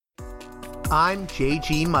I'm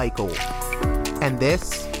J.G. Michael, and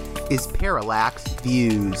this is Parallax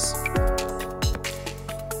Views.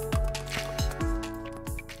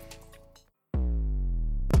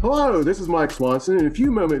 Hello, this is Mike Swanson. In a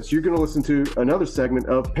few moments, you're going to listen to another segment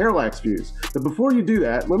of Parallax Views. But before you do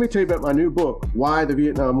that, let me tell you about my new book, Why the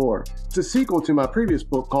Vietnam War. It's a sequel to my previous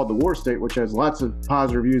book called The War State, which has lots of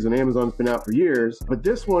positive reviews on Amazon. It's been out for years. But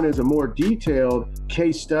this one is a more detailed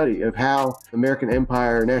case study of how American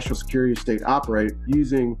empire, national security state operate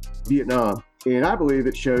using Vietnam. And I believe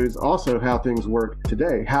it shows also how things work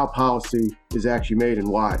today, how policy is actually made and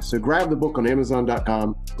why. So grab the book on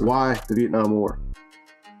Amazon.com, Why the Vietnam War.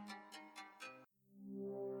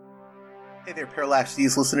 Hey there, Parallax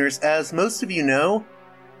Views listeners. As most of you know,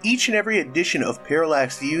 each and every edition of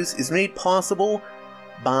Parallax Views is made possible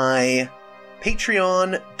by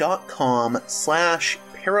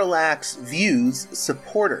patreon.com/parallaxviews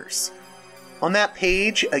supporters. On that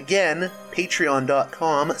page, again,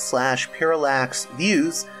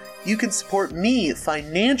 patreon.com/parallaxviews, you can support me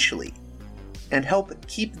financially and help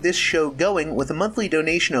keep this show going with a monthly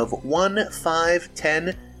donation of $1, $5,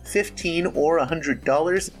 $10, $15, or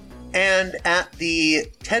 $100. And at the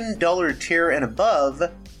 $10 tier and above,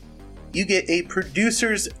 you get a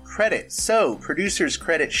producer's credit. So, producer's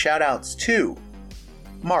credit shoutouts to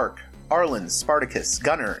Mark, Arlen, Spartacus,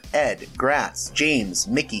 Gunnar, Ed, Gratz, James,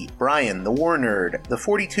 Mickey, Brian, The War Nerd, The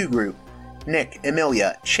 42 Group, Nick,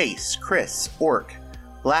 Emilia, Chase, Chris, Orc,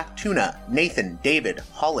 Black Tuna, Nathan, David,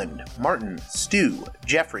 Holland, Martin, Stu,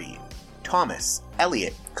 Jeffrey, Thomas,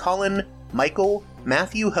 Elliot, Colin, Michael,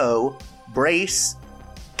 Matthew Ho, Brace,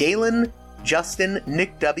 Galen, Justin,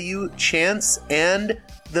 Nick W., Chance, and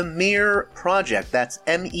the Mir Project. That's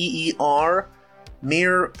MEER,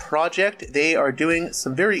 Mir Project. They are doing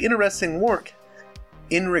some very interesting work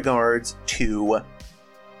in regards to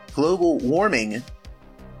global warming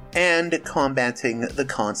and combating the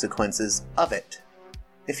consequences of it.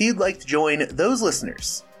 If you'd like to join those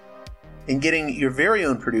listeners in getting your very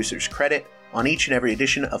own producer's credit on each and every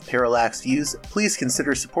edition of Parallax Views, please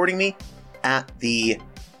consider supporting me at the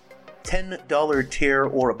 $10 tier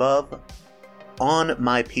or above on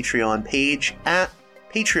my Patreon page at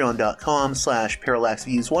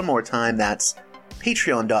patreon.com/parallaxviews. One more time, that's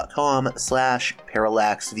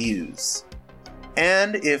patreon.com/parallaxviews.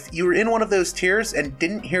 And if you were in one of those tiers and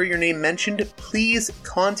didn't hear your name mentioned, please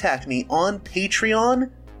contact me on Patreon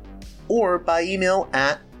or by email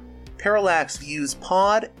at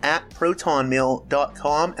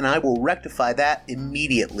parallaxviewspod@protonmail.com, and I will rectify that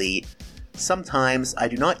immediately. Sometimes I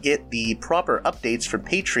do not get the proper updates from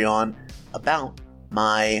Patreon about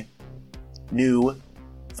my new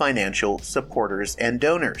financial supporters and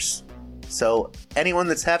donors. So anyone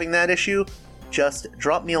that's having that issue, just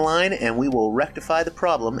drop me a line and we will rectify the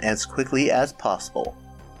problem as quickly as possible.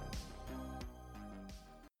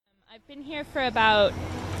 I've been here for about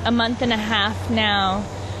a month and a half now,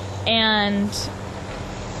 and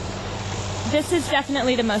this is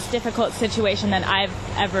definitely the most difficult situation that I've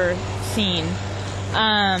ever seen.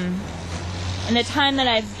 In the time that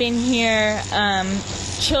I've been here,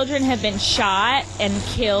 children have been shot and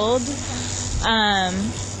killed.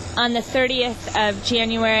 On the 30th of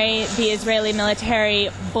January, the Israeli military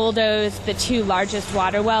bulldozed the two largest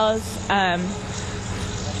water wells,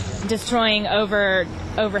 destroying over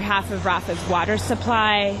half of Rafah's water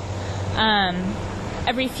supply.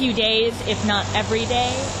 Every few days, if not every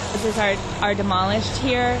day, houses are demolished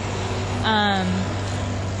here.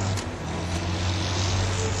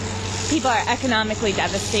 People are economically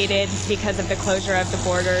devastated because of the closure of the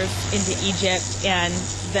borders into Egypt and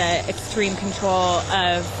the extreme control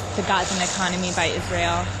of the Gazan economy by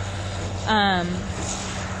Israel.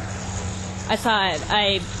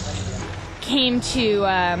 I came to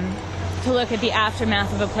look at the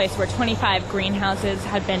aftermath of a place where 25 greenhouses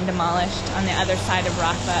had been demolished on the other side of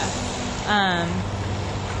Rafah,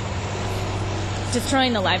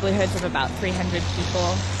 destroying the livelihoods of about 300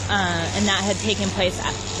 people. And that had taken place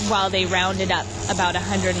while they rounded up about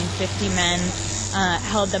 150 men,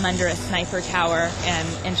 held them under a sniper tower,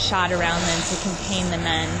 and shot around them to contain the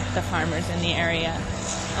men, the farmers in the area.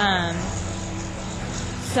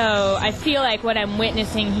 So I feel like what I'm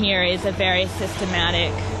witnessing here is a very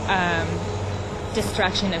systematic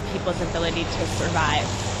destruction of people's ability to survive.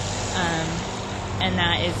 And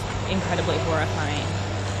that is incredibly horrifying.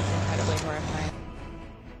 It's incredibly horrifying.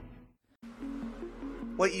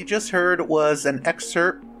 What you just heard was an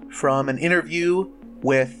excerpt from an interview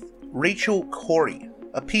with Rachel Corrie,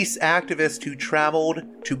 a peace activist who traveled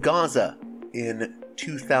to Gaza in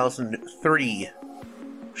 2003.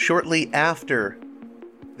 Shortly after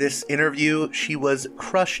this interview, she was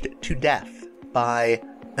crushed to death by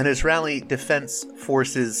an Israeli Defense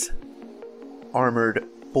Forces armored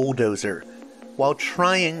bulldozer while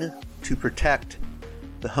trying to protect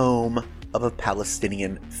the home of a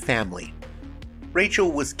Palestinian family.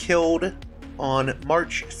 Rachel was killed on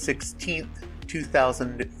March 16th,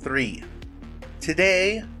 2003.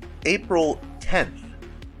 Today, April 10th,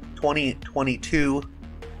 2022,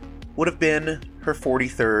 would have been her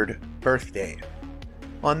 43rd birthday.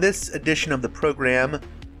 On this edition of the program,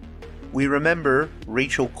 we remember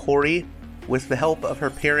Rachel Corrie with the help of her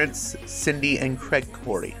parents, Cindy and Craig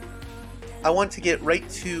Corrie. I want to get right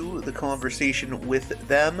to the conversation with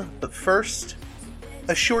them, but first,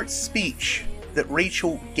 a short speech that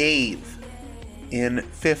Rachel gave in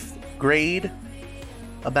 5th grade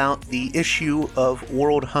about the issue of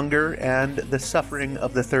world hunger and the suffering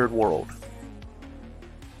of the Third World.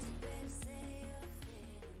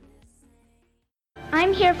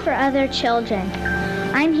 I'm here for other children.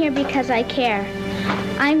 I'm here because I care.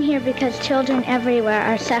 I'm here because children everywhere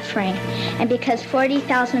are suffering and because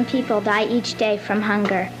 40,000 people die each day from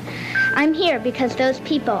hunger. I'm here because those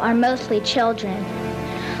people are mostly children.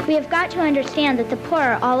 We have got to understand that the poor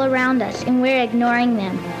are all around us and we're ignoring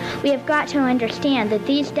them. We have got to understand that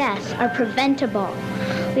these deaths are preventable.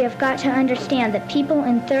 We have got to understand that people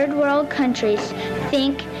in third world countries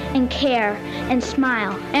think and care and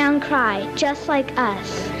smile and cry just like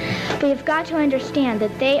us. We have got to understand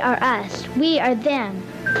that they are us. We are them.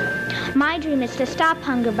 My dream is to stop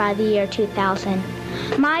hunger by the year 2000.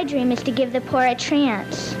 My dream is to give the poor a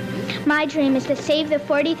chance. My dream is to save the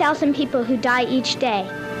 40,000 people who die each day.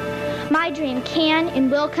 My dream can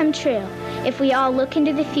and will come true if we all look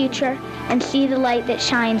into the future and see the light that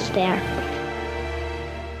shines there.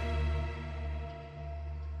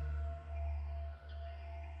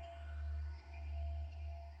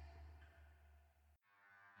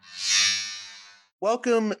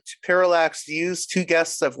 Welcome to Parallax Views. Two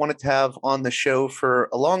guests I've wanted to have on the show for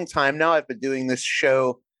a long time now. I've been doing this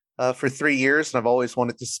show for 3 years, and I've always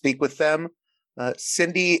wanted to speak with them.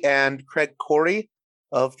 Cindy and Craig Corrie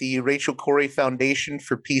of the Rachel Corrie Foundation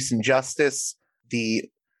for Peace and Justice, the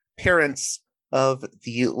parents of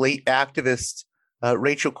the late activist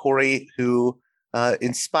Rachel Corrie, who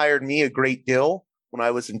inspired me a great deal when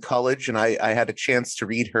I was in college, and I had a chance to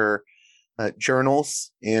read her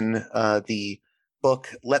journals in the book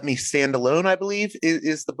Let Me Stand Alone, I believe,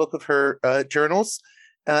 is the book of her journals.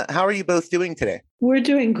 How are you both doing today? We're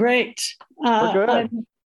doing great. We're good.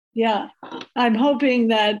 I'm hoping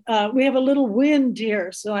that we have a little wind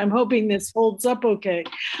here, so I'm hoping this holds up okay,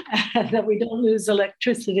 that we don't lose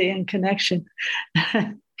electricity and connection.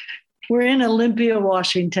 We're in Olympia,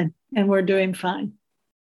 Washington, and we're doing fine.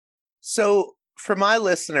 So for my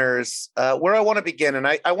listeners, where I want to begin, and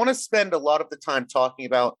I want to spend a lot of the time talking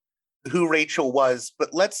about who Rachel was, but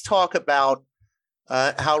let's talk about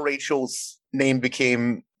how Rachel's name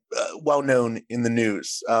became well known in the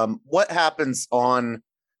news. What happens on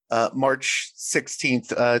March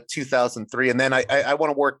 16th, 2003? And then I want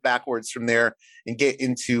to work backwards from there and get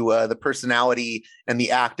into the personality and the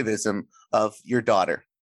activism of your daughter.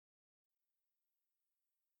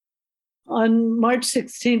 On March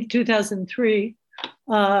 16th, 2003,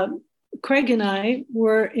 Craig and I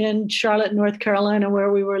were in Charlotte, North Carolina,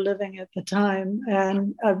 where we were living at the time.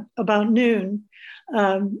 And about noon,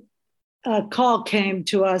 a call came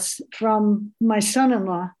to us from my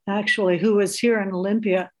son-in-law, actually, who was here in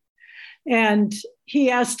Olympia. And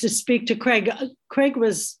he asked to speak to Craig. Craig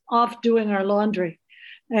was off doing our laundry.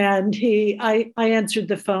 And I answered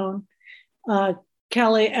the phone.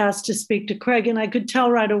 Kelly asked to speak to Craig. And I could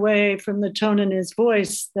tell right away from the tone in his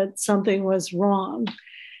voice that something was wrong.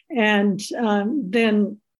 And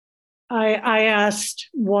then I asked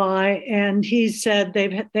why, and he said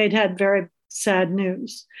they'd had very sad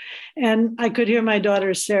news. And I could hear my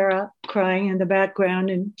daughter Sarah crying in the background,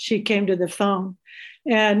 and she came to the phone.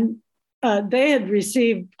 And they had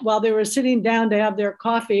received, while they were sitting down to have their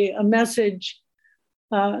coffee, a message,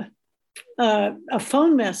 a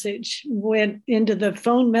phone message went into the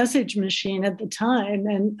phone message machine at the time,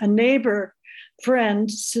 and a neighbor friend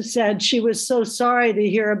said she was so sorry to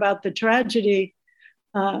hear about the tragedy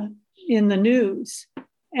in the news.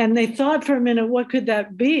 And they thought for a minute, what could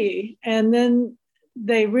that be? And then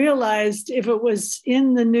they realized if it was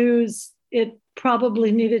in the news, it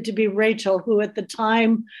probably needed to be Rachel, who at the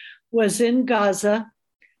time was in Gaza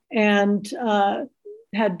and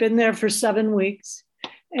had been there for 7 weeks.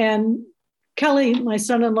 And Kelly, my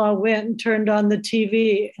son-in-law, went and turned on the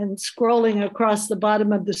TV, and scrolling across the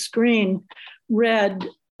bottom of the screen read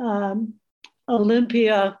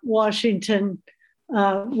Olympia, Washington,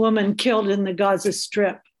 woman killed in the Gaza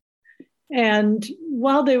Strip. And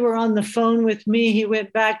while they were on the phone with me, he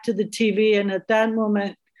went back to the TV. And at that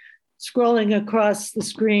moment, scrolling across the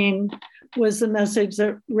screen was the message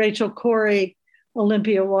that Rachel Corrie,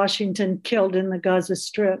 Olympia, Washington, killed in the Gaza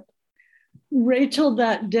Strip. Rachel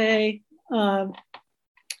that day,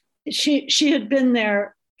 she had been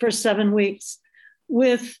there for 7 weeks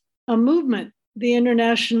with a movement, the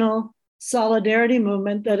International Solidarity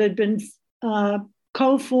Movement, that had been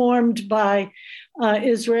co-formed by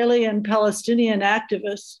Israeli and Palestinian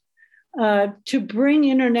activists to bring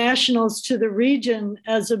internationals to the region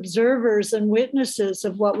as observers and witnesses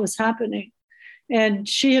of what was happening. And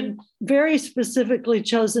she had very specifically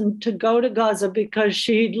chosen to go to Gaza because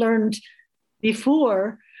she'd learned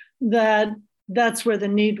before that that's where the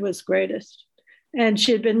need was greatest. And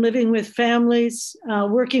she had been living with families,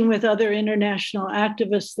 working with other international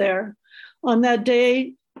activists there. On that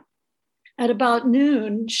day, at about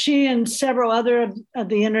noon, she and several other of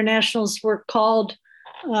the internationals were called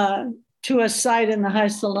to a site in the Hai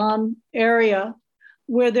Salam area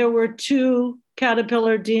where there were 2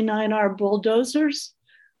 Caterpillar D9R bulldozers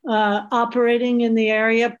operating in the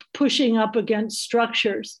area, pushing up against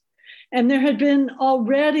structures. And there had been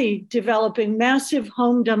already developing massive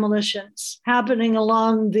home demolitions happening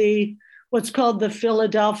along what's called the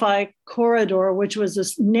Philadelphia Corridor, which was a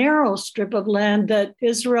narrow strip of land that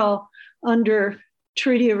Israel, under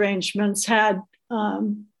treaty arrangements, had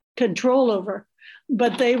control over.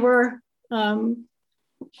 But they were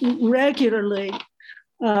regularly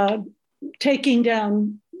taking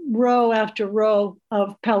down row after row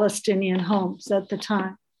of Palestinian homes at the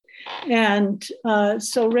time. And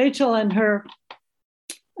so Rachel and her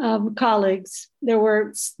colleagues, there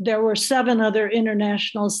were 7 other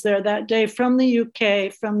internationals there that day from the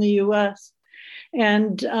UK, from the US,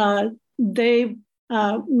 and they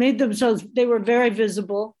made themselves, they were very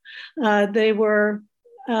visible. They were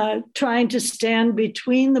trying to stand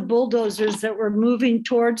between the bulldozers that were moving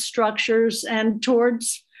towards structures and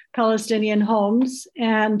towards Palestinian homes,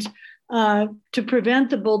 and to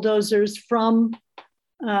prevent the bulldozers from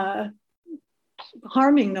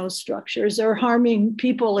harming those structures or harming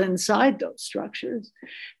people inside those structures.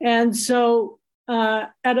 And so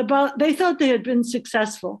they thought they had been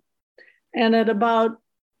successful. And at about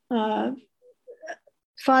 5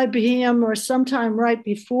 p.m. or sometime right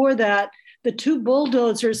before that, the 2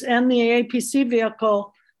 bulldozers and the APC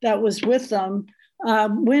vehicle that was with them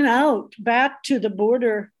went out back to the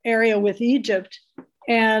border area with Egypt.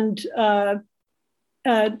 And the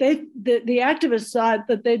activists thought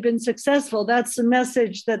that they'd been successful. That's the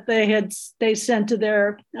message that they sent to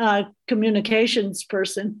their communications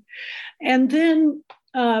person. And then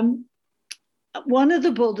one of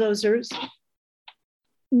the bulldozers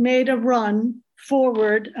made a run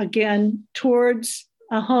forward again towards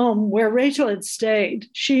a home where Rachel had stayed.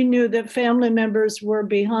 She knew that family members were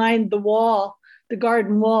behind the wall, the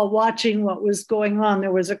garden wall, watching what was going on.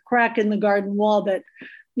 There was a crack in the garden wall that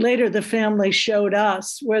later the family showed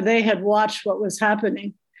us, where they had watched what was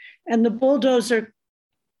happening. And the bulldozer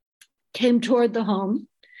came toward the home,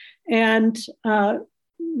 and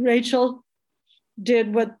Rachel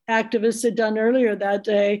did what activists had done earlier that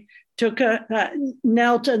day,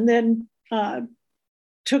 knelt and then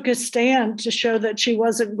took a stand to show that she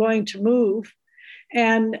wasn't going to move.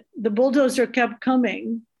 And the bulldozer kept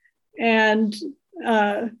coming. And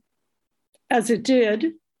as it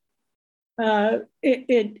did,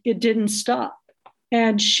 it didn't stop.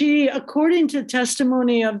 And she, according to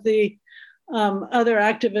testimony of the other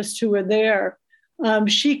activists who were there,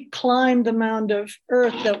 she climbed the mound of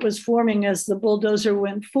earth that was forming as the bulldozer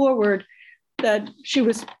went forward, that she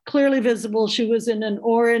was clearly visible. She was in an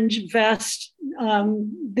orange vest.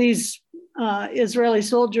 These Israeli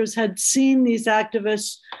soldiers had seen these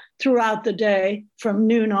activists throughout the day from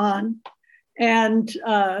noon on. And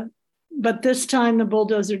but this time the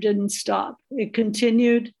bulldozer didn't stop. It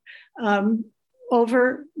continued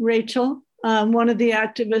over Rachel. One of the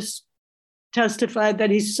activists testified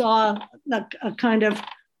that he saw a kind of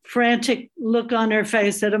frantic look on her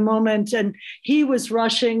face at a moment, and he was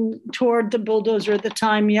rushing toward the bulldozer at the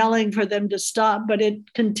time, yelling for them to stop, but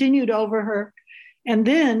it continued over her. And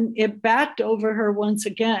then it backed over her once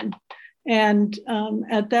again. And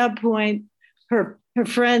at that point, her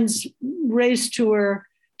friends raced to her.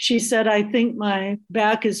 She said, "I think my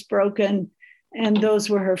back is broken." And those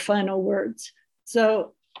were her final words.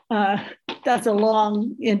 So that's a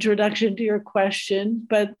long introduction to your question,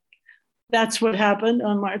 but that's what happened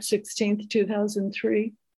on March 16th,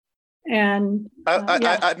 2003. And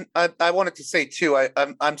I wanted to say too,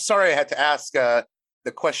 I'm sorry I had to ask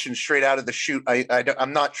the question straight out of the chute.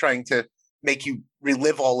 I'm not trying to make you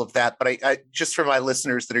relive all of that. But I just for my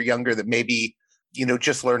listeners that are younger that maybe,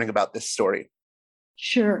 just learning about this story.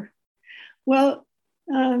 Sure. Well,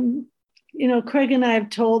 Craig and I have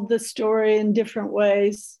told the story in different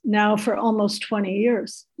ways now for almost 20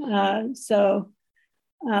 years.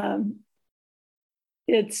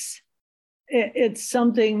 It's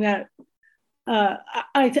something that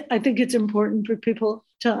I think it's important for people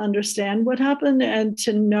to understand what happened and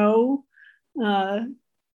to know,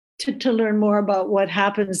 to learn more about what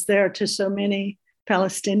happens there to so many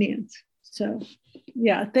Palestinians. So,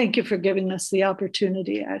 yeah, thank you for giving us the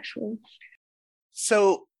opportunity, actually.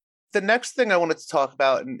 So the next thing I wanted to talk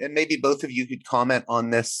about, and maybe both of you could comment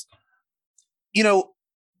on this,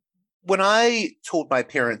 when I told my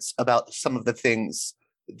parents about some of the things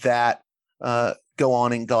that go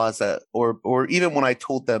on in Gaza, or even when I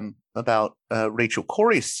told them about Rachel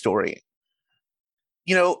Corrie's story,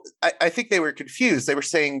 I think they were confused. They were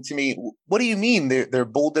saying to me, what do you mean they're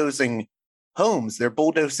bulldozing homes? They're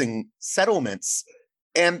bulldozing settlements.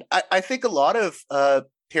 And I think a lot of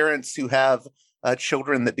parents who have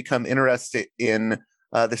children that become interested in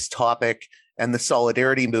this topic and the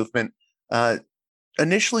solidarity movement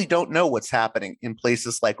initially don't know what's happening in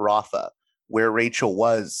places like Rafah, where Rachel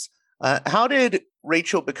was. How did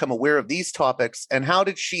Rachel become aware of these topics, and how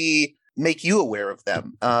did she make you aware of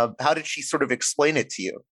them? How did she sort of explain it to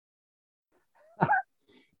you?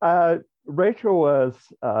 Rachel was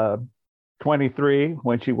 23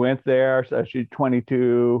 when she went there, so she's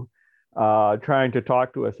 22, trying to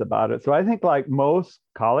talk to us about it. So I think like most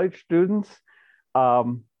college students,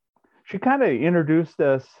 she kind of introduced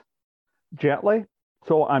us gently.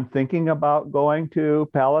 So I'm thinking about going to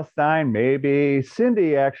Palestine. Maybe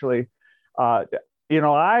Cindy actually,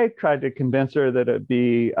 I tried to convince her that it'd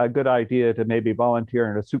be a good idea to maybe volunteer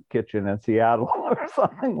in a soup kitchen in Seattle or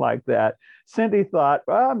something like that. Cindy thought,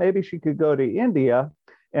 well, maybe she could go to India.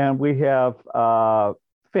 And we have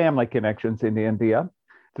family connections in India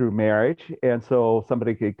through marriage. And so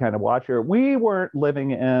somebody could kind of watch her. We weren't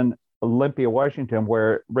living in Olympia, Washington,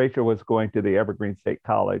 where Rachel was going to the Evergreen State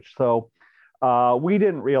College. So we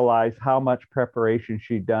didn't realize how much preparation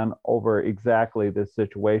she'd done over exactly this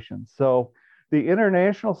situation. So the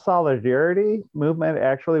International Solidarity Movement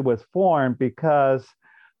actually was formed because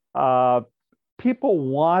people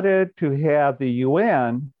wanted to have the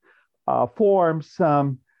UN form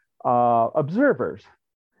some observers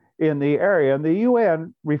in the area. And the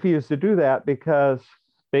UN refused to do that because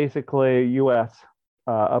basically US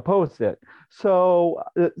opposed it. So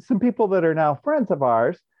some people that are now friends of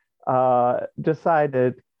ours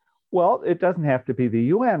decided, well, it doesn't have to be the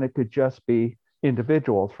UN, it could just be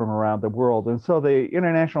individuals from around the world. And so the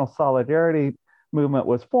International Solidarity Movement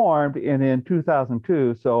was formed, and in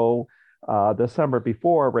 2002, so the summer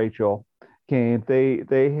before Rachel came,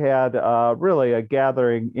 they had really a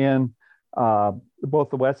gathering in both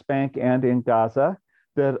the West Bank and in Gaza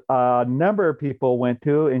that a number of people went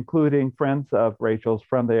to, including friends of Rachel's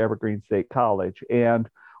from the Evergreen State College. And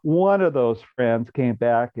one of those friends came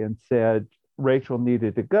back and said Rachel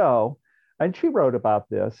needed to go. And she wrote about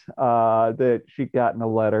this, that she'd gotten a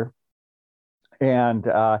letter, and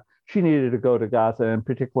she needed to go to Gaza, in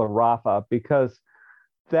particular Rafah, because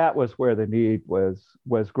that was where the need was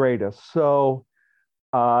greatest. So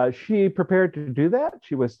she prepared to do that.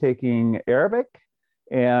 She was taking Arabic,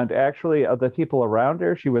 and actually of the people around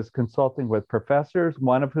her, she was consulting with professors,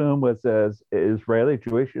 one of whom was an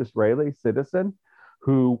Jewish Israeli citizen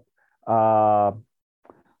who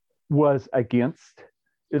was against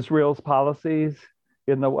Israel's policies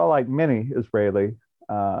like many Israeli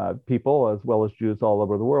people, as well as Jews all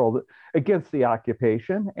over the world, against the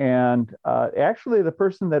occupation. And actually, the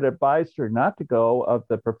person that advised her not to go, of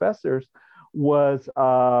the professors, was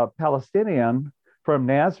a Palestinian from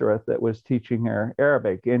Nazareth that was teaching her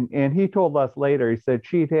Arabic. And he told us later, he said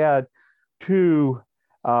she'd had 2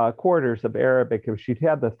 quarters of Arabic. If she'd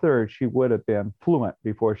had the third, she would have been fluent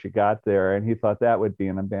before she got there. And he thought that would be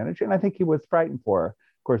an advantage. And I think he was frightened for her.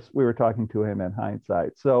 Of course, we were talking to him in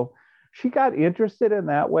hindsight. So she got interested in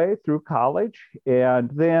that way through college.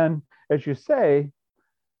 And then, as you say,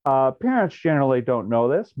 parents generally don't know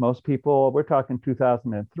this. Most people, we're talking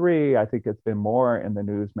 2003. I think it's been more in the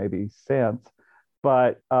news maybe since.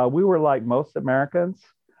 But we were like most Americans.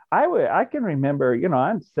 I can remember,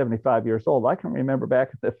 I'm 75 years old. I can remember back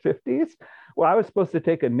in the 50s, well, I was supposed to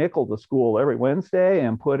take a nickel to school every Wednesday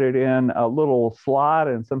and put it in a little slot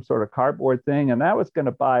in some sort of cardboard thing. And that was going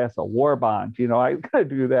to buy us a war bond. I was going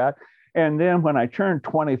to do that. And then when I turned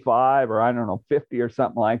 25 or 50 or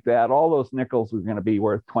something like that, all those nickels were going to be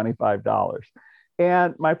worth $25.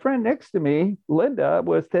 And my friend next to me, Linda,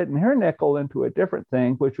 was putting her nickel into a different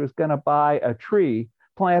thing, which was going to buy a tree,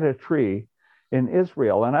 plant a tree in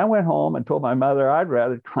Israel. And I went home and told my mother I'd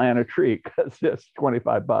rather plant a tree because just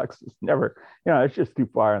 $25 is never, it's just too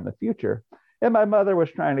far in the future. And my mother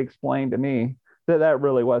was trying to explain to me that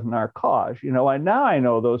really wasn't our cause. And now I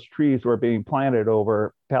know those trees were being planted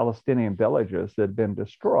over Palestinian villages that had been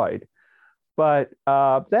destroyed. But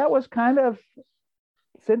that was kind of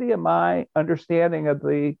Cindy and my understanding of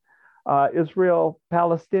the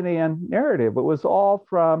Israel-Palestinian narrative. It was all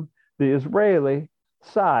from the Israeli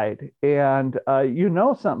side. And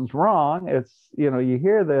something's wrong. It's, you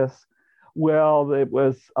hear this, well, it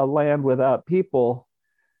was a land without people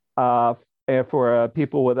for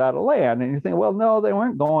people without a land. And you think, well, no, they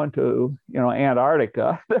weren't going to,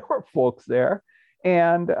 Antarctica. There were folks there.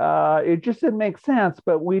 And it just didn't make sense,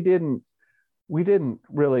 but we didn't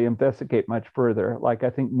really investigate much further, like I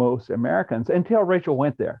think most Americans, until Rachel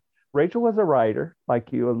went there. Rachel was a writer,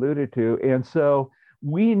 like you alluded to. And so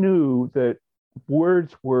we knew that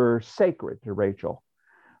words were sacred to Rachel.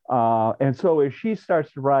 And so as she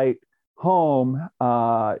starts to write home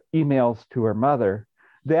emails to her mother,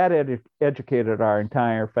 that educated our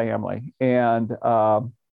entire family. And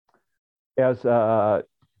as a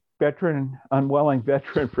unwilling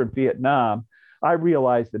veteran from Vietnam, I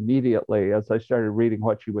realized immediately as I started reading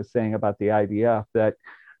what she was saying about the IDF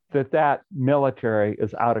that military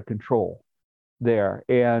is out of control there.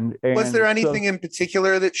 And was there anything in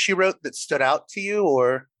particular that she wrote that stood out to you,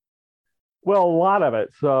 or? Well, a lot of it.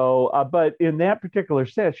 So, but in that particular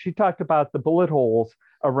sense, she talked about the bullet holes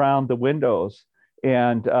around the windows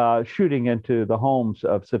and shooting into the homes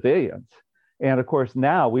of civilians. And of course,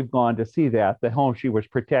 now we've gone to see that the home she was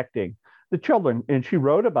protecting. The children, and she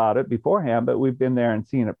wrote about it beforehand, but we've been there and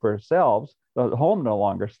seen it for ourselves. The home no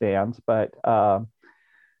longer stands, but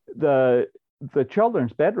the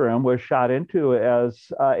children's bedroom was shot into as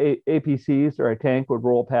APCs or a tank would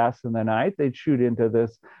roll past in the night. They'd shoot into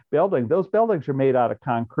this building. Those buildings are made out of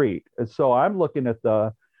concrete. And so I'm looking at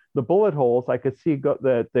the bullet holes. I could see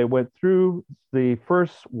that they went through the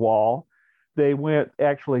first wall. They went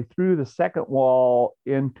actually through the second wall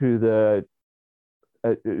into their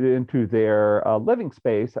living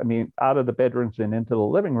space. I mean, out of the bedrooms and into the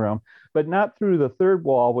living room, but not through the third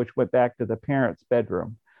wall, which went back to the parents'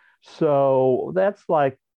 bedroom. So that's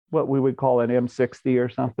like what we would call an M60 or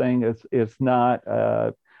something. It's not,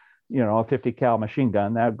 a 50 cal machine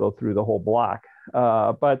gun that would go through the whole block.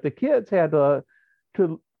 But the kids had to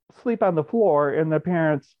sleep on the floor in their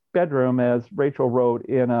parents' bedroom, as Rachel wrote,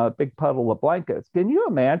 in a big puddle of blankets. Can you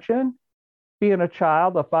imagine being a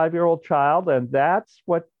child, a 5-year-old child, and that's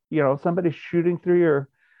what, somebody's shooting through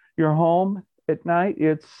your home at night?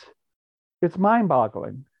 It's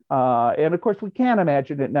mind-boggling. And of course, we can't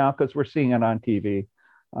imagine it now because we're seeing it on TV,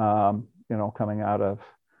 coming out of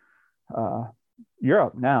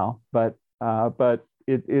Europe now. But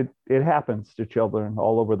it happens to children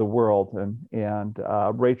all over the world, and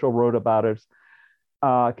Rachel wrote about it,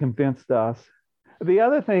 convinced us. The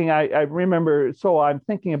other thing I remember, so I'm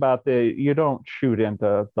thinking about you don't shoot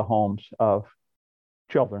into the homes of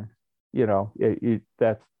children. You're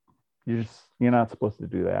not supposed to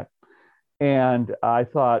do that. And I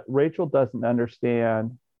thought, Rachel doesn't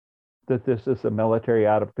understand that this is a military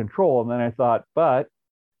out of control. And then I thought, but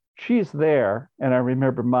she's there. And I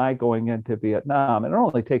remember my going into Vietnam. And it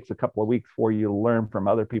only takes a couple of weeks for you to learn from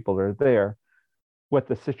other people that are there what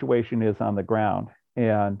the situation is on the ground.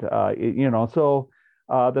 And, so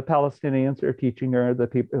the Palestinians are teaching her, the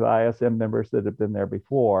people, the ISM members that have been there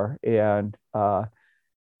before. And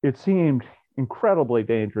it seemed incredibly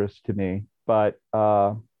dangerous to me. But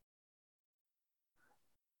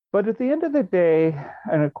at the end of the day,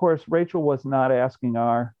 and of course, Rachel was not asking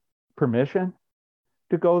our permission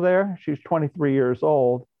to go there. She's 23 years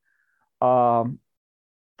old. And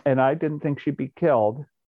I didn't think she'd be killed.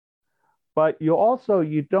 But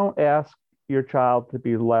you don't ask your child to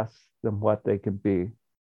be less than what they can be.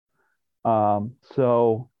 You're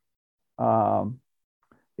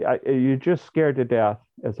just scared to death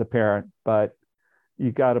as a parent, but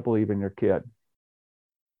you got to believe in your kid.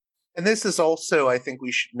 And this is also, I think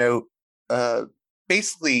we should note,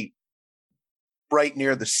 basically right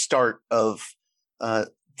near the start of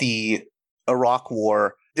the Iraq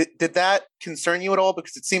War. Did that concern you at all?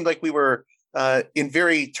 Because it seemed like we were in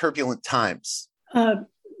very turbulent times.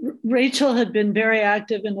 Rachel had been very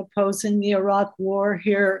active in opposing the Iraq War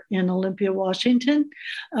here in Olympia, Washington.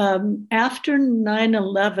 After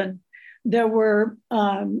 9/11, there were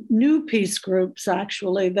new peace groups,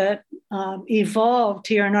 actually, that evolved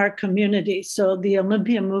here in our community. So the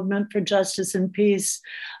Olympia Movement for Justice and Peace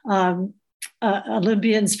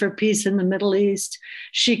Olympians for Peace in the Middle East.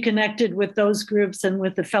 She connected with those groups and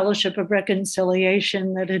with the Fellowship of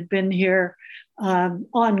Reconciliation that had been here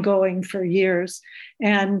ongoing for years,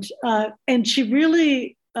 and she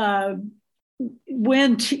really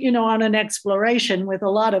went, on an exploration with a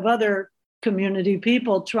lot of other community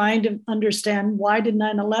people trying to understand why did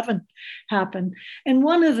 9/11 happen. And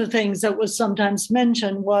one of the things that was sometimes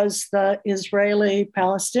mentioned was the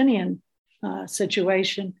Israeli-Palestinian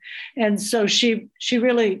situation. And so she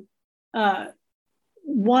really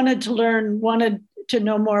wanted to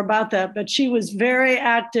know more about that, but she was very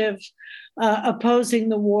active opposing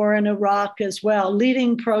the war in Iraq as well,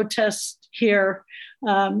 leading protests here,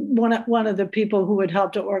 one of the people who had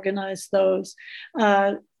helped to organize those.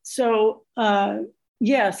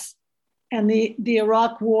 Yes, and the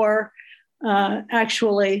Iraq War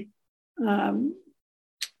actually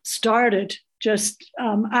started just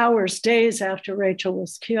hours, days after Rachel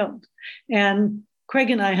was killed. And Craig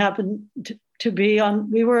and I happened to be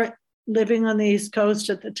we were living on the East Coast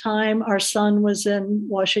at the time. Our son was in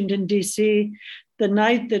Washington, D.C. The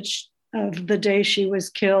night of the day she was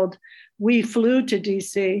killed, we flew to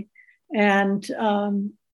D.C. and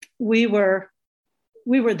we were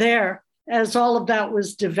there as all of that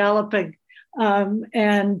was developing,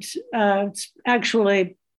 and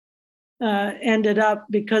actually ended up,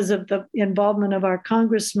 because of the involvement of our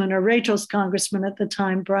congressman, or Rachel's congressman at the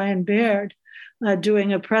time, Brian Baird,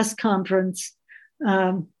 doing a press conference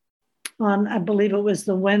on, I believe it was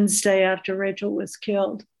the Wednesday after Rachel was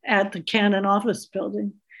killed, at the Cannon office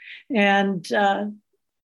building. And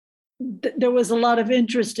there was a lot of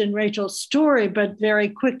interest in Rachel's story, but very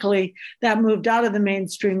quickly that moved out of the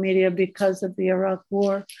mainstream media because of the Iraq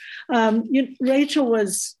War. Rachel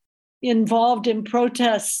was involved in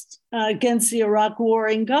protests against the Iraq War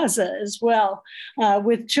in Gaza as well,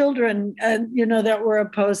 with children, that were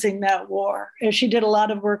opposing that war. And she did a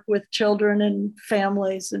lot of work with children and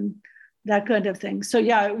families and that kind of thing. So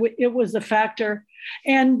yeah, it was a factor.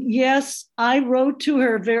 And yes, I wrote to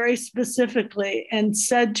her very specifically and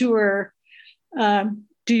said to her,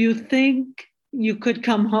 do you think you could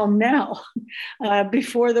come home now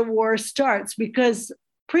before the war starts? Because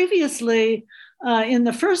previously, in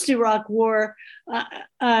the first Iraq War,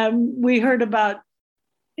 we heard about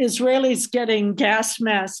Israelis getting gas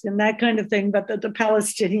masks and that kind of thing, but that the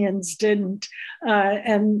Palestinians didn't.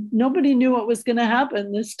 And nobody knew what was going to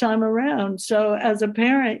happen this time around. So as a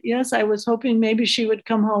parent, yes, I was hoping maybe she would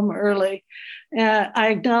come home early. I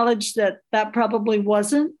acknowledge that probably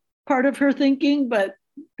wasn't part of her thinking, but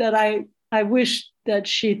that I wish that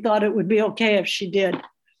she thought it would be okay if she did.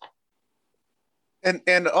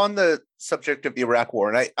 And on the subject of the Iraq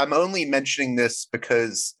War, and I'm only mentioning this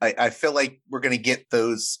because I feel like we're going to get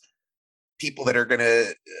those people that are going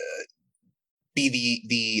to be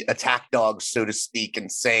the attack dogs, so to speak,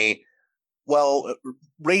 and say, well,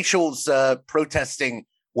 Rachel's protesting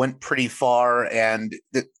went pretty far, and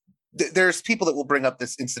there's people that will bring up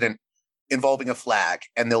this incident involving a flag,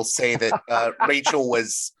 and they'll say that Rachel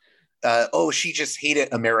was, she just hated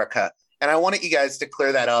America. And I wanted you guys to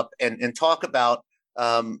clear that up and talk about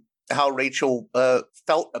how Rachel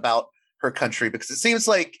felt about her country, because it seems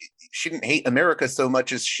like she didn't hate America so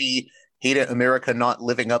much as she hated America not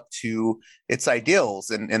living up to its ideals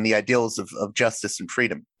and the ideals of justice and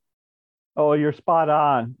freedom. Oh, you're spot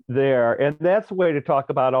on there. And that's the way to talk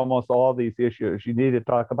about almost all these issues. You need to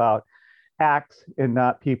talk about acts and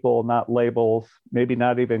not people, not labels, maybe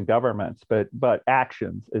not even governments, but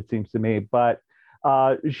actions, it seems to me. But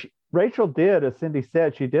Rachel did, as Cindy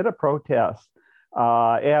said, she did a protest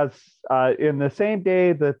as in the same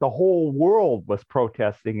day that the whole world was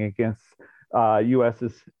protesting against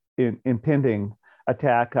U.S.'s impending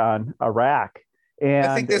attack on Iraq. And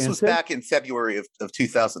I think this was back in February of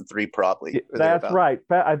 2003, probably. That's right.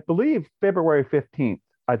 I believe February 15th,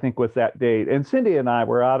 I think, was that date. And Cindy and I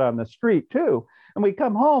were out on the street, too. And we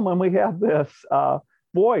come home and we have this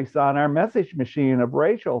voice on our message machine of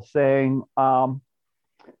Rachel saying, Mom,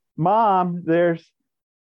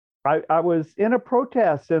 I was in a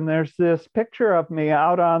protest and there's this picture of me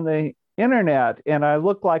out on the internet and I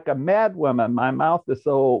look like a madwoman. My mouth is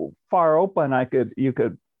so far open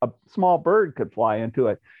a small bird could fly into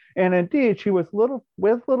it. And indeed, she was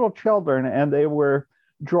with little children and they were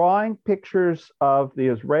drawing pictures of the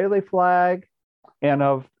Israeli flag and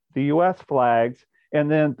of the US flags. And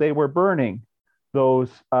then they were burning those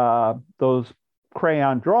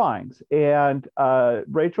crayon drawings. And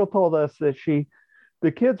Rachel told us that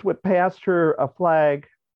the kids would pass her a flag,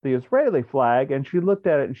 the Israeli flag, and she looked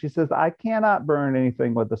at it and she says, I cannot burn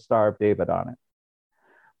anything with the Star of David on it.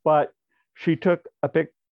 But she took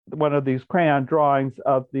one of these crayon drawings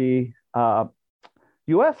of the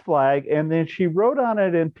U.S. flag, and then she wrote on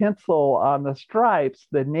it in pencil on the stripes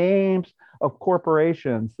the names of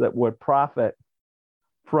corporations that would profit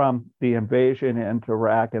from the invasion into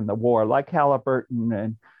Iraq and the war, like Halliburton,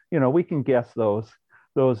 and we can guess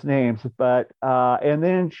those names. But and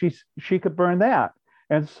then she could burn that,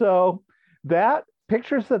 and so that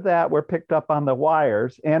pictures of that were picked up on the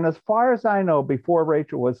wires. And as far as I know, before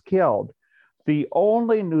Rachel was killed, the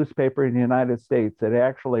only newspaper in the United States that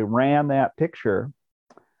actually ran that picture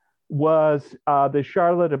was the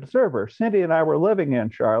Charlotte Observer. Cindy and I were living in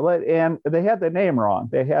Charlotte, and they had the name wrong.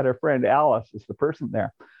 They had her friend Alice as the person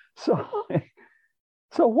there. So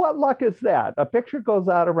what luck is that? A picture goes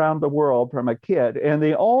out around the world from a kid, and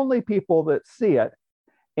the only people that see it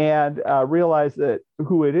and realize that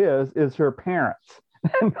who it is her parents.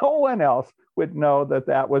 No one else would know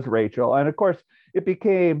that was Rachel. And of course, it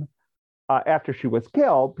became, after she was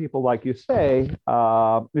killed, people, like you say,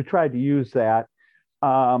 who tried to use that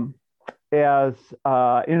as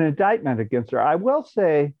an indictment against her. I will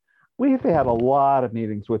say we've had a lot of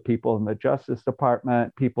meetings with people in the Justice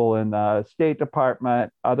Department, people in the State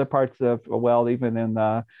Department, other parts of, even in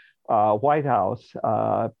the White House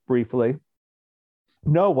briefly.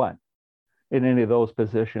 No one in any of those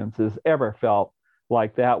positions has ever felt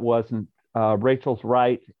like that wasn't Rachel's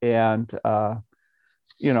right. And,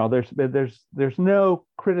 there's no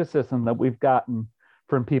criticism that we've gotten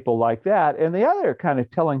from people like that. And the other kind of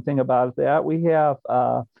telling thing about that, we have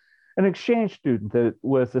an exchange student that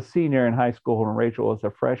was a senior in high school when Rachel was a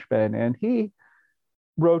freshman. And he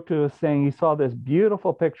wrote to us saying he saw this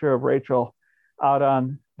beautiful picture of Rachel out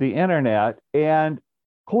on the internet, and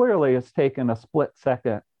clearly it's taken a split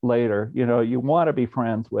second later. You want to be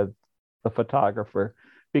friends with the photographer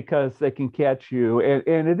because they can catch you.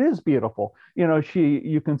 And it is beautiful.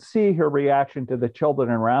 You can see her reaction to the children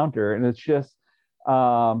around her, and it's just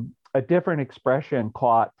a different expression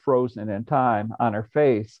caught frozen in time on her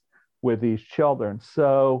face with these children.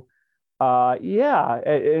 So,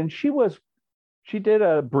 and she did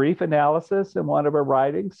a brief analysis in one of her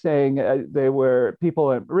writings saying they were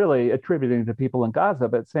people really attributing to people in Gaza,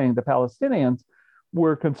 but saying the Palestinians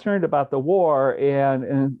were concerned about the war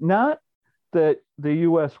and not that the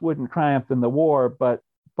U.S. wouldn't triumph in the war, but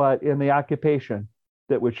in the occupation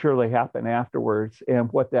that would surely happen afterwards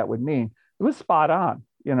and what that would mean. It was spot on,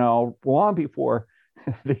 long before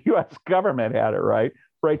the U.S. government had it right.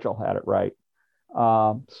 Rachel had it right.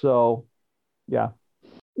 Yeah.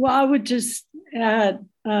 Well, I would just add,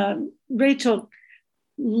 Rachel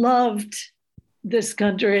loved this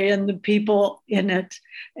country and the people in it.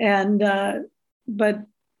 But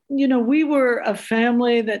we were a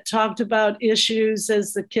family that talked about issues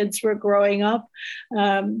as the kids were growing up.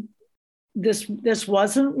 This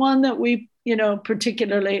wasn't one that we,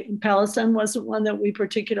 particularly in Palestine, wasn't one that we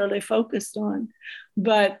particularly focused on.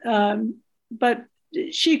 But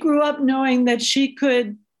she grew up knowing that she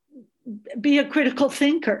could be a critical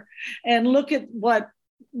thinker and look at what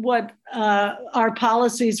our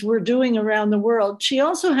policies were doing around the world. She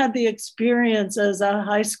also had the experience as a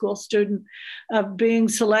high school student of being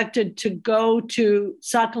selected to go to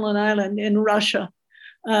Sakhalin Island in Russia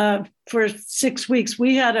for 6 weeks.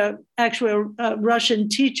 We had a Russian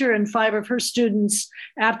teacher, and 5 of her students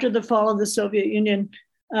after the fall of the Soviet Union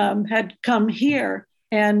had come here.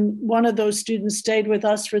 And one of those students stayed with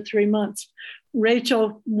us for 3 months.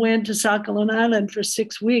 Rachel went to Sakhalin Island for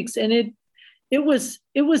 6 weeks, and it was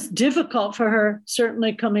difficult for her,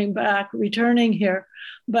 certainly coming back, returning here.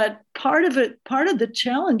 But part of the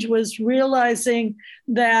challenge was realizing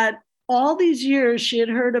that all these years she had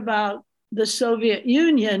heard about the Soviet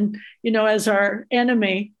Union, as our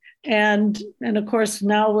enemy, and of course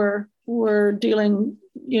now we're dealing,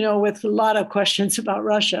 with a lot of questions about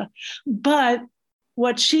Russia. But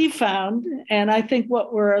what she found, and I think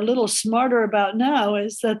what we're a little smarter about now,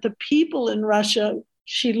 is that the people in Russia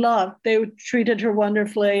she loved. They treated her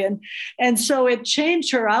wonderfully. And so it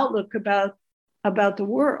changed her outlook about the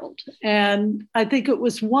world. And I think it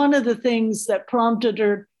was one of the things that prompted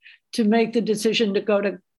her to make the decision to go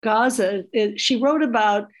to Gaza. She wrote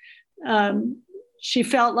about, she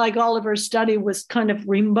felt like all of her study was kind of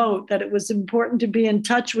remote, that it was important to be in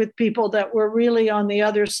touch with people that were really on the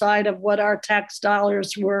other side of what our tax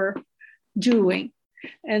dollars were doing.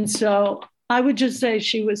 And so I would just say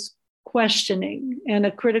she was questioning and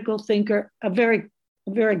a critical thinker, a very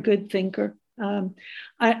good thinker.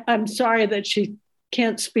 I'm sorry that she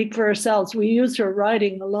can't speak for herself. We use her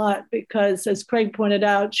writing a lot because, as Craig pointed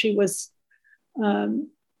out, she was a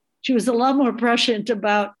lot more prescient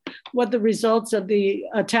about what the results of the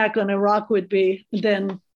attack on Iraq would be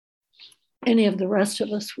than any of the rest of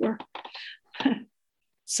us were.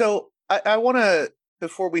 So I want to,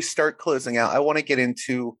 before we start closing out, I want to get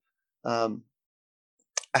into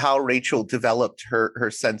how Rachel developed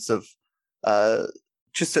her sense of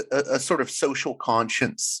just a sort of social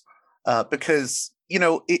conscience, because, you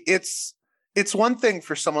know, it's one thing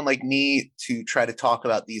for someone like me to try to talk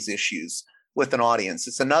about these issues with an audience.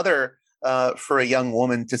 It's another for a young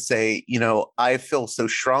woman to say, you know, I feel so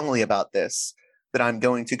strongly about this that I'm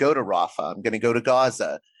going to go to Rafah, I'm going to go to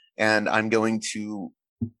Gaza, and I'm going to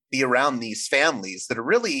be around these families that are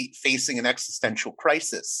really facing an existential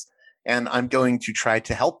crisis, and I'm going to try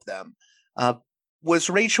to help them. Was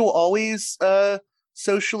Rachel always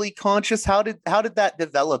socially conscious? How did that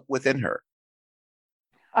develop within her?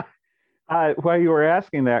 While you were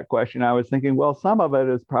asking that question, I was thinking, well, some of it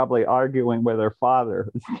is probably arguing with her father.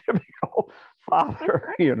 His typical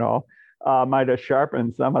father, you know, might have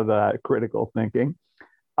sharpened some of that critical thinking.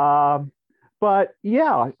 But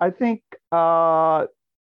yeah, I think both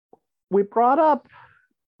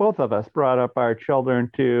of us brought up our children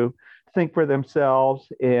to think for themselves,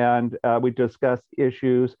 and we discussed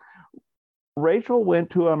issues. Rachel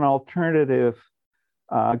went to an alternative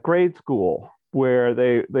grade school where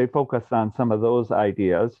they focus on some of those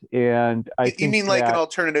ideas. And you mean like an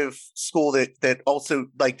alternative school that also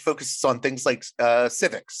like focuses on things like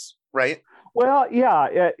civics, right? Well,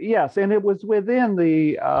 yeah, yes. And it was within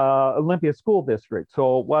the Olympia School District.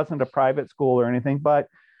 So it wasn't a private school or anything, but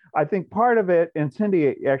I think part of it, and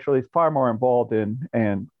Cindy actually is far more involved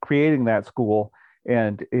in creating that school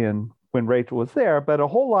and when Rachel was there, but a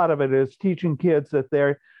whole lot of it is teaching kids that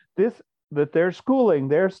they're schooling,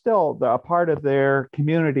 they're still a part of their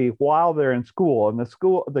community while they're in school. And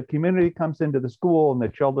the community comes into the school, and the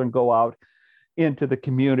children go out into the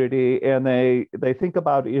community, and they think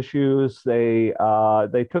about issues. They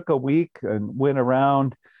took a week and went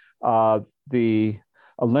around the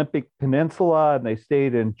Olympic Peninsula, and they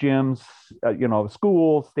stayed in gyms,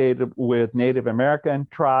 schools, stayed with Native American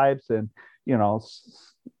tribes, and, you know,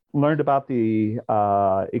 learned about the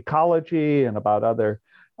ecology and about other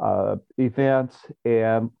events.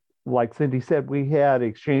 And like Cindy said, we had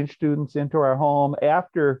exchange students into our home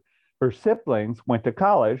after her siblings went to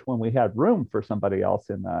college, when we had room for somebody else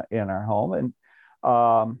in our home. And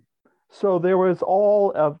so there was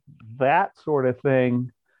all of that sort of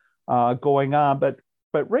thing going on. But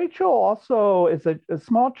Rachel also, as a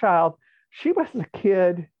small child, she was a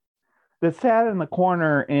kid that sat in the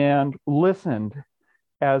corner and listened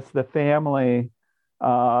as the family,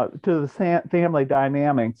 to the family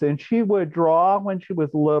dynamics. And she would draw when she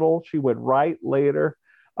was little. She would write later.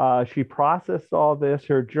 She processed all this.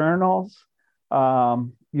 Her journals,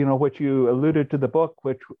 which you alluded to the book,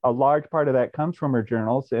 which a large part of that comes from her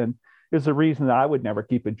journals, and is the reason that I would never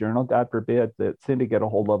keep a journal. God forbid that Cindy get a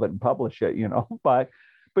hold of it and publish it, But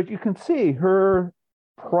you can see her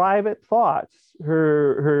private thoughts,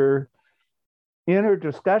 her inner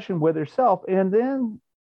discussion with herself. And then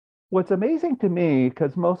what's amazing to me,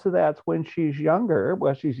 because most of that's when she's younger,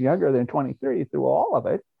 she's younger than 23 through all of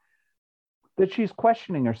it, that she's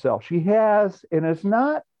questioning herself. She has, and it's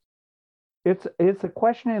a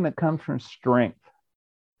questioning that comes from strength.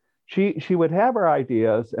 She would have her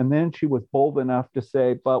ideas, and then she was bold enough to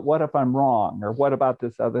say, but what if I'm wrong? Or what about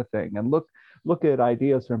this other thing? And look at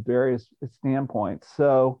ideas from various standpoints.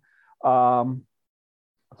 So I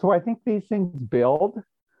think these things build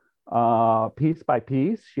piece by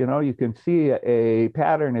piece. You can see a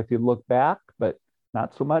pattern if you look back, but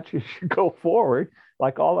not so much as you go forward,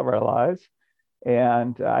 like all of our lives.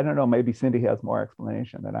 And I don't know, maybe Cindy has more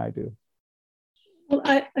explanation than I do. Well,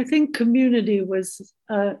 I think community was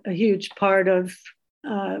a huge part of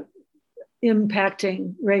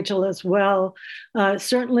impacting Rachel as well.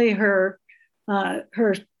 Certainly her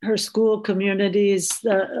school communities,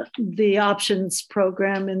 the options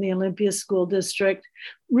program in the Olympia School District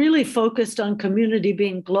really focused on community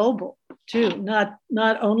being global too, not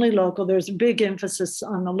only local. There's a big emphasis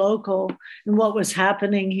on the local and what was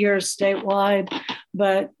happening here statewide,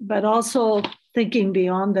 but also thinking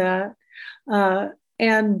beyond that.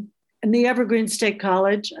 And the Evergreen State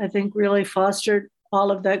College, I think, really fostered all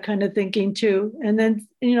of that kind of thinking too. And then,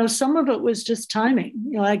 some of it was just timing.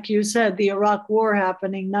 Like you said, the Iraq War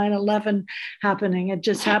happening, 9/11 happening. It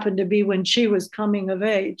just happened to be when she was coming of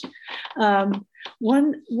age.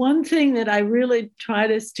 One thing that I really try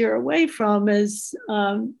to steer away from is,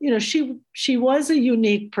 she was a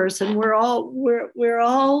unique person. We're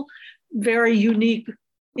all very unique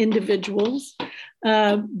individuals,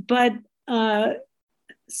 but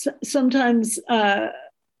sometimes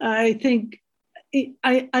I think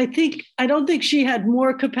I don't think she had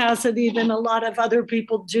more capacity than a lot of other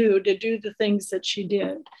people do to do the things that she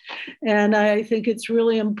did. And I think it's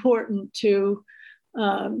really important to,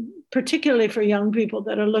 particularly for young people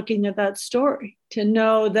that are looking at that story, to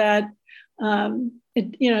know that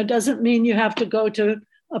it doesn't mean you have to go to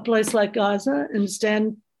a place like Gaza and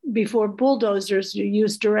stand before bulldozers. You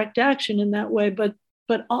use direct action in that way, but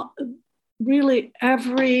really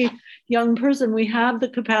every young person, we have the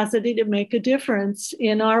capacity to make a difference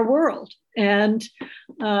in our world. And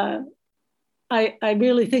I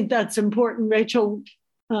really think that's important. Rachel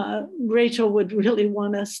would really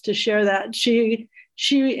want us to share that. She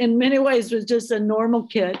in many ways was just a normal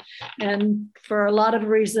kid. And for a lot of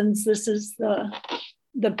reasons, this is the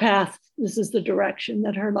path, this is the direction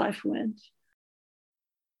that her life went.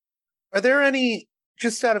 Are there any,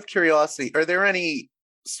 just out of curiosity, are there any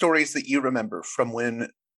stories that you remember from when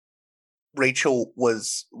Rachel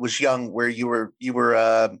was young, where you were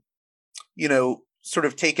sort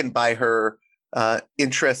of taken by her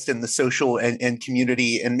interest in the social and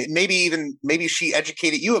community, and maybe she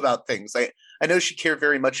educated you about things? I know she cared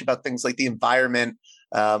very much about things like the environment,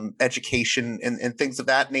 education, and things of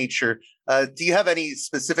that nature. Do you have any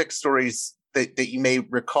specific stories that you may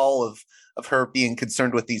recall of her being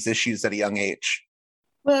concerned with these issues at a young age?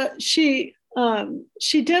 Well, she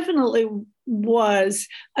definitely was.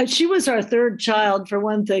 She was our third child, for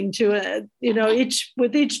one thing, too.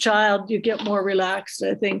 With each child, you get more relaxed,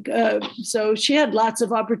 I think. So she had lots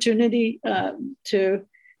of opportunity to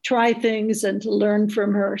try things and to learn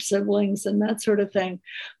from her siblings and that sort of thing.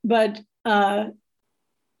 But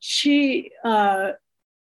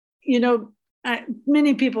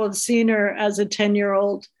many people have seen her as a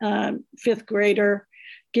 10-year-old fifth grader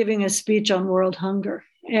giving a speech on world hunger.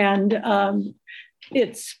 And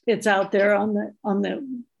it's out there on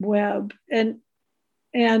the web.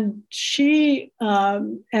 And she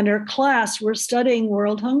and her class were studying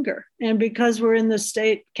world hunger. And because we're in the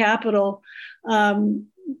state capital,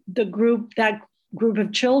 that group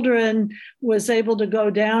of children was able to go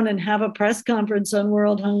down and have a press conference on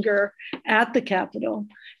world hunger at the Capitol.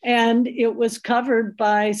 And it was covered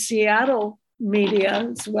by Seattle media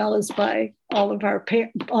as well as by all of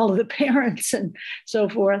the parents and so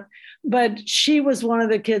forth. But she was one of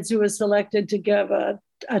the kids who was selected to give a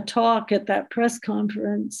talk at that press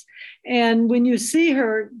conference. And when you see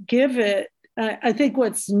her give it, I think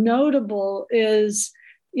what's notable is,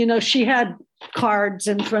 she had cards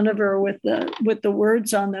in front of her with the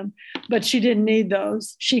words on them, but she didn't need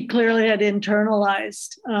those. She clearly had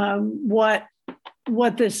internalized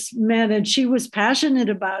what this meant, and she was passionate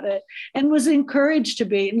about it and was encouraged to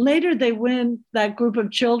be. And later that group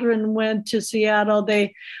of children went to Seattle.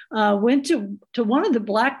 They went to one of the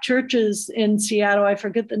Black churches in Seattle. I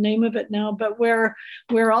forget the name of it now, but where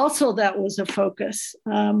also that was a focus.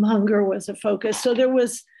 Hunger was a focus. So there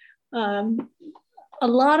was a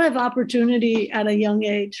lot of opportunity at a young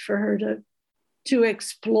age for her to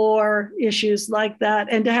explore issues like that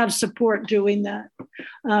and to have support doing that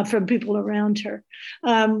from people around her.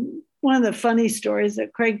 One of the funny stories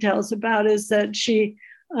that Craig tells about is that she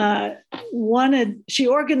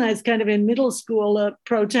organized kind of in middle school a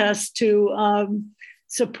protest to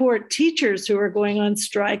support teachers who were going on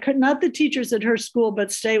strike, not the teachers at her school, but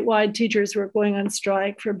statewide teachers who were going on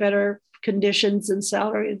strike for better conditions and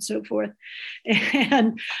salary and so forth.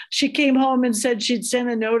 And she came home and said she'd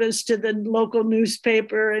sent a notice to the local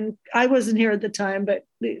newspaper. And I wasn't here at the time, but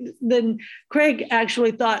then Craig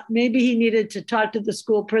actually thought maybe he needed to talk to the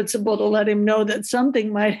school principal to let him know that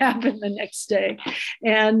something might happen the next day.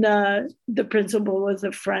 And the principal was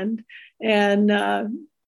a friend.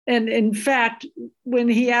 And in fact, when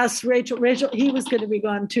he asked Rachel, he was going to be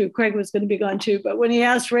gone too. Craig was going to be gone too. But when he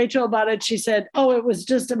asked Rachel about it, she said, "Oh, it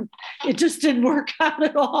just didn't work out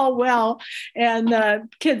at all well, and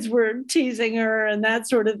kids were teasing her and that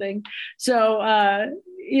sort of thing." So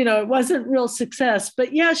it wasn't real success.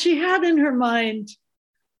 But yeah, she had in her mind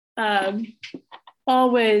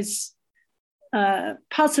always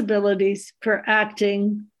possibilities for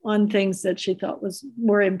acting on things that she thought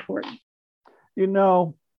were important.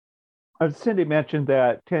 Cindy mentioned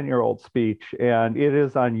that 10-year-old speech, and it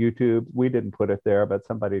is on YouTube. We didn't put it there, but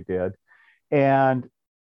somebody did. And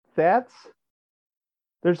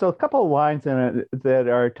there's a couple of lines in it that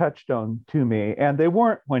are a touchstone to me. And they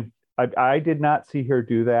weren't when I did not see her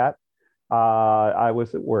do that. I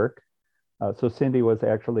was at work. So Cindy was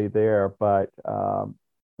actually there. But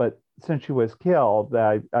since she was killed,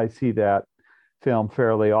 I see that film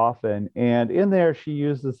fairly often. And in there, she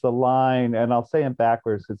uses the line, and I'll say it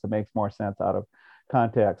backwards because it makes more sense out of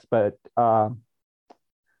context, but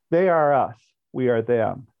they are us, we are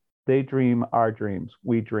them. They dream our dreams.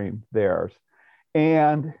 We dream theirs.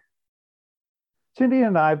 And Cindy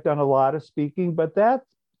and I have done a lot of speaking, but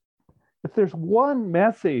if there's one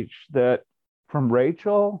message that from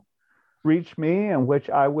Rachel reached me and which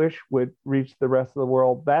I wish would reach the rest of the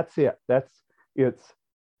world, that's it. It's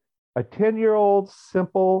a 10-year-old,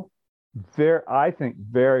 simple, I think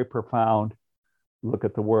very profound look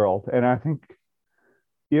at the world. And I think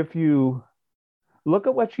if you look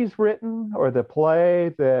at what she's written or the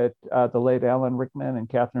play that the late Alan Rickman and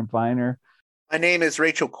Catherine Viner. My name is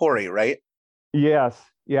Rachel Corrie, right? Yes.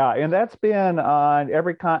 Yeah. And that's been on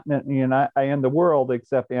every continent in the world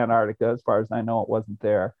except Antarctica. As far as I know, it wasn't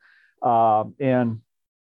there. And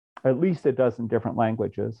at least a dozen different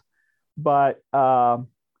languages. But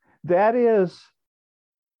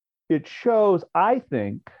it shows, I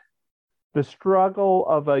think, the struggle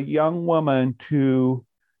of a young woman to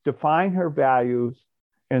define her values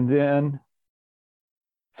and then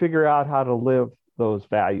figure out how to live those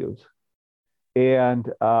values.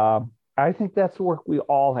 And I think that's the work we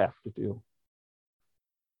all have to do.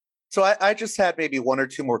 So I just had maybe one or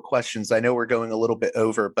two more questions. I know we're going a little bit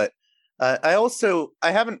over, but I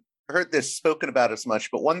haven't heard this spoken about as much,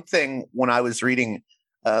 but one thing when I was reading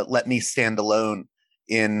Let Me Stand Alone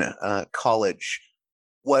in college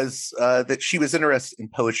was that she was interested in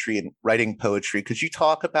poetry and writing poetry. Could you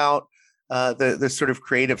talk about the sort of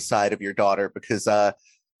creative side of your daughter? Because,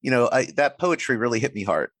 that poetry really hit me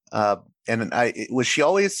hard. And was she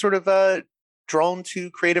always sort of drawn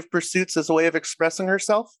to creative pursuits as a way of expressing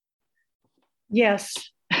herself?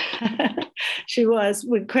 Yes, she was.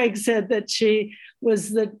 When Craig said that she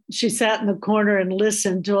sat in the corner and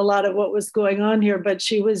listened to a lot of what was going on here, but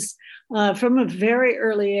she was from a very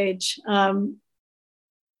early age,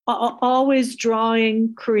 always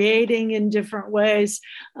drawing, creating in different ways,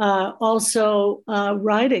 also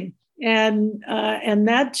writing, and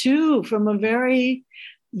that too from a very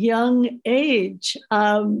young age.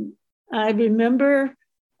 I remember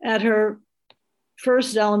at her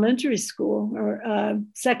first elementary school, or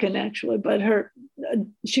second actually, but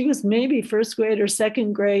she was maybe first grade or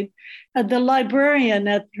second grade. The librarian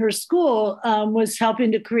at her school was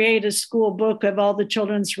helping to create a school book of all the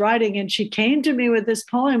children's writing. And she came to me with this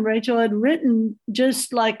poem Rachel had written,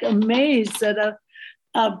 just like amazed that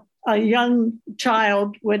a young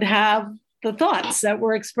child would have the thoughts that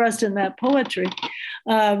were expressed in that poetry.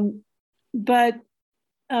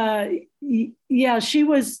 Yeah, she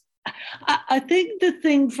was. I think the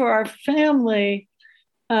thing for our family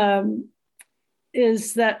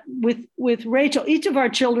is that with Rachel, each of our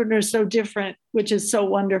children are so different, which is so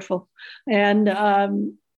wonderful. And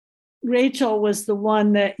Rachel was the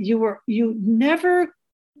one that you never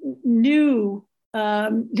knew.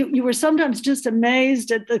 You were sometimes just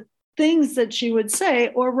amazed at the things that she would say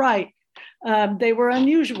or write. They were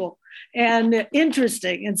unusual and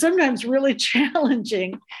interesting and sometimes really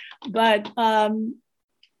challenging, but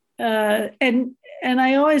and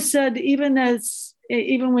I always said, even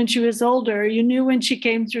when she was older, you knew when she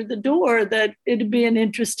came through the door that it'd be an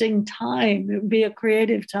interesting time. It would be a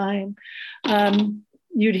creative time.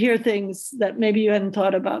 You'd hear things that maybe you hadn't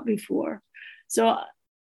thought about before. So,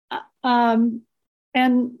 and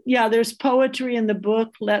yeah, there's poetry in the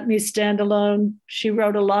book, Let Me Stand Alone. She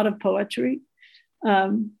wrote a lot of poetry.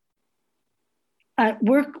 We're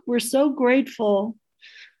so grateful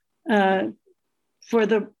for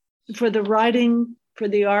the writing, for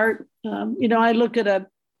the art. I look at a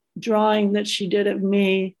drawing that she did of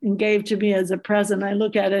me and gave to me as a present. I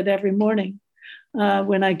look at it every morning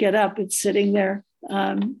when I get up. It's sitting there.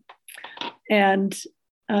 And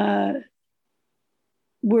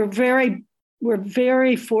we're very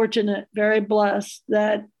fortunate, very blessed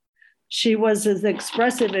that she was as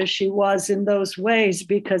expressive as she was in those ways,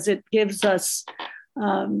 because it gives us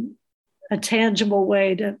a tangible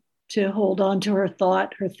way to hold on to her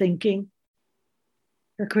thought, her thinking,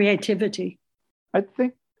 her creativity. I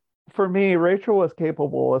think for me, Rachel was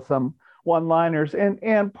capable of some one-liners,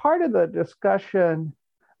 and part of the discussion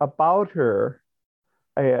about her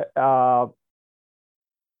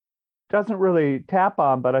doesn't really tap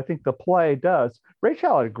on, but I think the play does.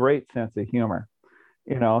 Rachel had a great sense of humor,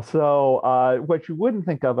 so what you wouldn't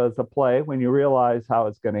think of as a play when you realize how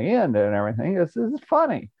it's going to end and everything is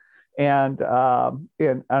funny. And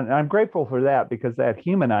I'm grateful for that, because that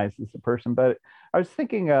humanizes the person. But I was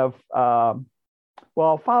thinking of,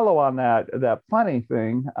 follow on that funny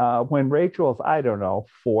thing, when Rachel's,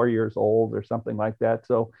 4 years old or something like that,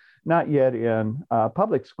 so not yet in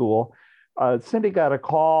public school, Cindy got a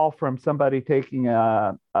call from somebody taking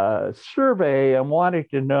a survey and wanted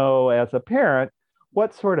to know, as a parent,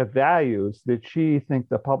 what sort of values did she think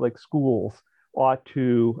the public schools ought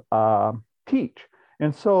to teach.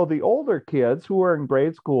 And so the older kids who were in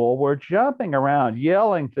grade school were jumping around,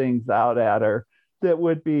 yelling things out at her that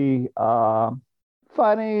would be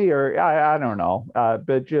funny, or I don't know,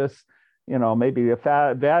 but just, maybe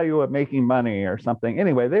the value of making money or something.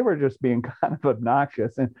 Anyway, they were just being kind of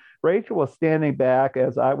obnoxious. And Rachel was standing back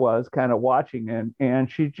as I was kind of watching, and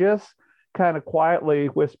she just kind of quietly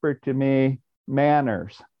whispered to me,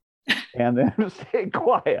 "Manners." And then stay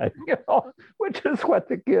quiet, which is what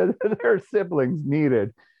the kids, their siblings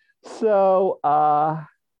needed. So,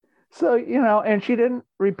 and she didn't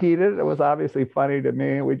repeat it. It was obviously funny to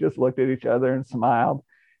me. We just looked at each other and smiled.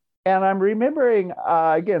 And I'm remembering,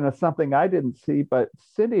 again, it's something I didn't see, but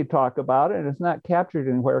Cindy talked about it, and it's not captured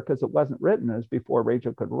anywhere because it wasn't written. It was before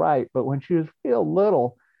Rachel could write. But when she was real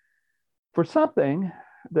little, for something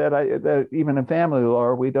that even in family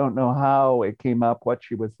lore, we don't know how it came up, what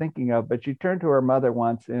she was thinking of, but she turned to her mother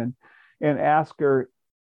once and asked her,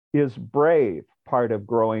 "Is brave part of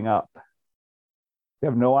growing up?" We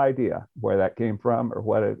have no idea where that came from or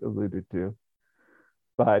what it alluded to.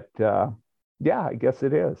 But yeah, I guess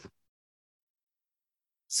it is.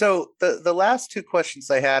 So the last two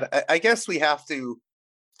questions I had, I guess we have to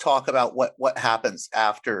talk about what happens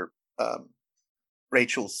after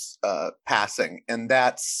Rachel's passing, and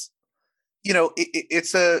that's,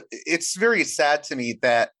 it's very sad to me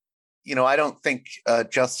that, I don't think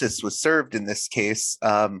justice was served in this case.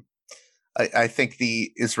 I think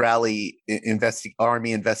the Israeli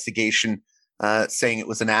army investigation saying it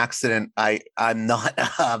was an accident, I'm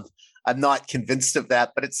not convinced of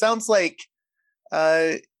that, but it sounds like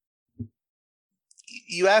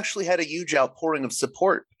you actually had a huge outpouring of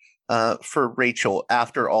support for Rachel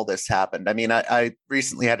after all this happened. I mean, I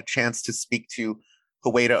recently had a chance to speak to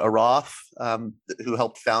Huwaida Araf, who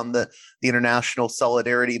helped found the International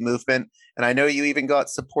Solidarity Movement. And I know you even got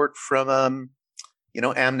support from,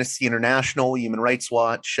 Amnesty International, Human Rights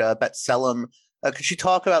Watch, B'Tselem. Could you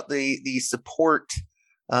talk about the support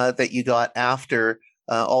that you got after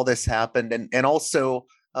all this happened, and also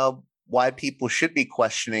why people should be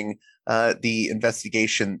questioning the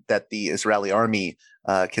investigation that the Israeli army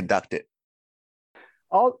conducted?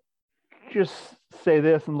 I'll just say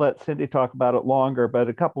this and let Cindy talk about it longer, but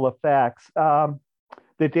a couple of facts. The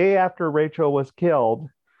day after Rachel was killed,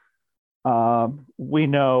 we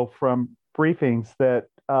know from briefings that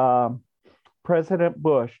President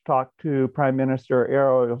Bush talked to Prime Minister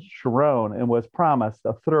Ariel Sharon and was promised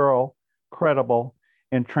a thorough, credible,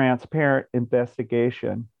 and transparent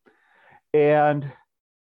investigation. And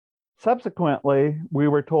subsequently, we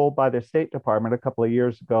were told by the State Department a couple of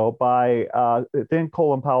years ago by then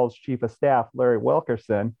Colin Powell's chief of staff, Larry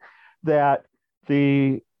Wilkerson, that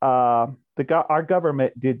our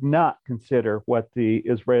government did not consider what the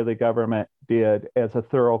Israeli government did as a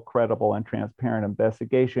thorough, credible, and transparent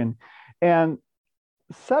investigation. And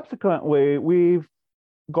subsequently, we've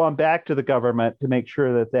gone back to the government to make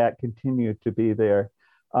sure that continued to be their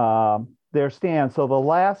stand. So the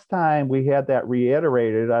last time we had that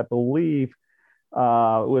reiterated, I believe it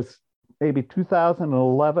was maybe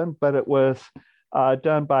 2011, but it was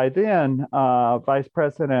done by then Vice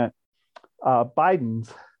President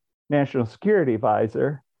Biden's National Security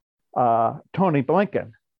Advisor, Tony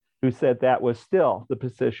Blinken, who said that was still the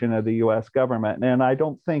position of the U.S. government. And I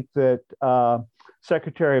don't think that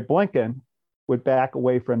Secretary Blinken would back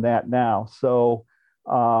away from that now. So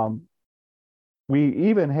we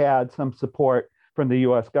even had some support from the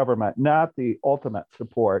U.S. government, not the ultimate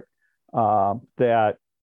support that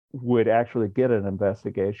would actually get an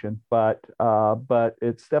investigation, but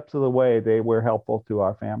it steps of the way they were helpful to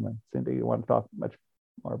our family. Cindy, you want to talk much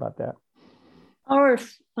more about that? Our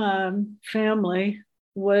family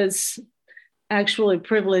was actually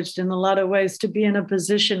privileged in a lot of ways to be in a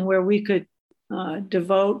position where we could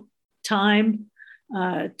devote time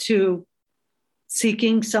to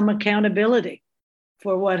seeking some accountability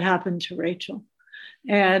for what happened to Rachel.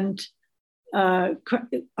 And our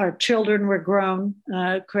children were grown.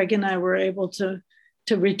 Craig and I were able to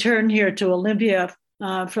return here to Olympia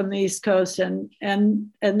from the East Coast, and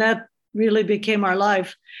that really became our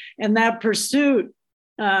life. And that pursuit,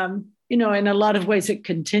 in a lot of ways it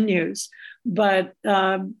continues, but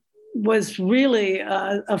was really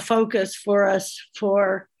a focus for us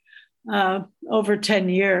for over 10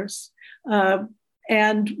 years.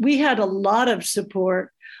 And we had a lot of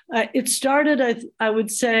support. It started, I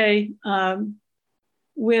would say,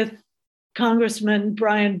 with Congressman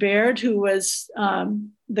Brian Baird, who was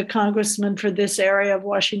the congressman for this area of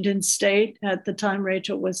Washington State at the time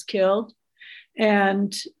Rachel was killed.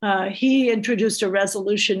 And he introduced a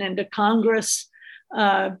resolution into Congress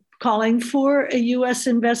calling for a U.S.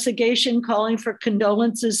 investigation, calling for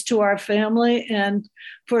condolences to our family, and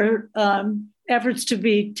for efforts to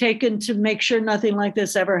be taken to make sure nothing like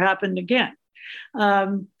this ever happened again.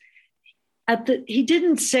 He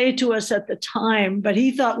didn't say to us at the time, but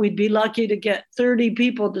he thought we'd be lucky to get 30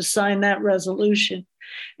 people to sign that resolution.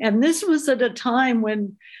 And this was at a time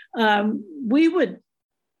when we were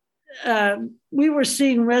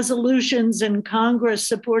seeing resolutions in Congress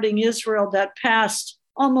supporting Israel that passed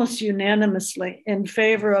almost unanimously in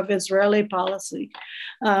favor of Israeli policy.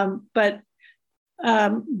 But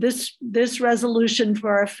this resolution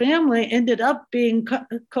for our family ended up being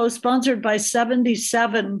co-sponsored by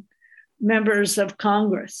 77 members of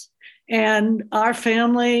Congress. And our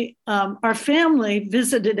family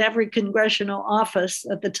visited every congressional office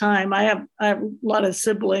at the time. I have a lot of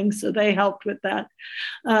siblings, so they helped with that.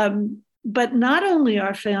 But not only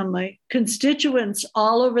our family, constituents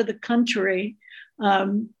all over the country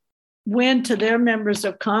went to their members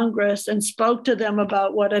of Congress and spoke to them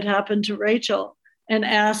about what had happened to Rachel and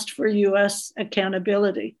asked for U.S.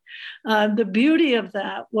 accountability. The beauty of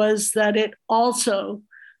that was that it also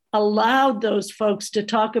allowed those folks to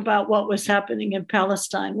talk about what was happening in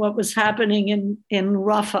Palestine, what was happening in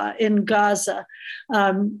Rafah, in Gaza.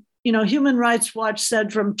 Human Rights Watch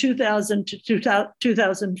said from 2000 to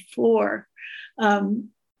 2004,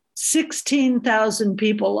 16,000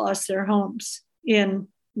 people lost their homes in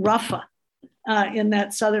Rafah, in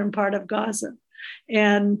that southern part of Gaza.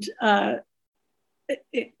 And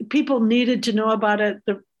people needed to know about it.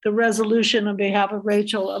 The resolution on behalf of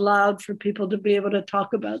Rachel allowed for people to be able to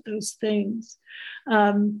talk about those things.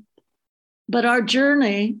 But our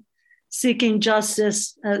journey seeking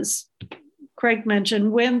justice, as Craig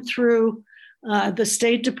mentioned, went through the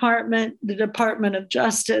State Department, the Department of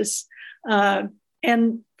Justice,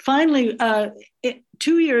 and finally,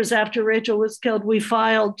 2 years after Rachel was killed, we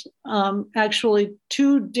filed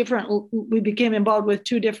we became involved with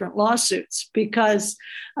two different lawsuits because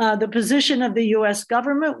the position of the US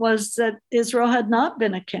government was that Israel had not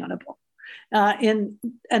been accountable. And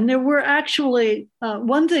there were actually,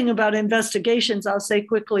 one thing about investigations, I'll say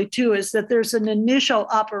quickly too, is that there's an initial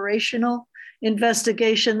operational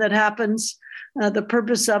investigation that happens. The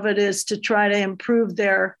purpose of it is to try to improve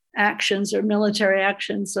their actions or military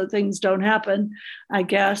actions so things don't happen, I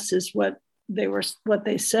guess, is what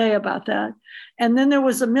they say about that. And then there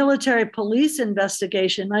was a military police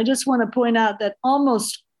investigation. I just want to point out that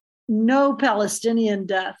almost no Palestinian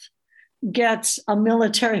death gets a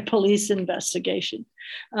military police investigation.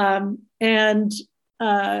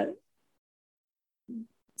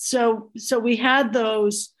 So we had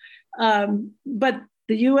those, but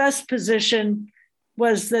the US position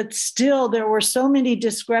was that still there were so many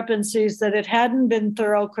discrepancies that it hadn't been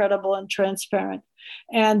thorough, credible, and transparent.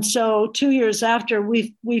 And so 2 years after,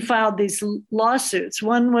 we filed these lawsuits.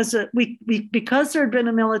 One was because there had been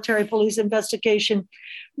a military police investigation,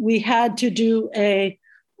 we had to do a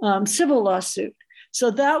civil lawsuit. So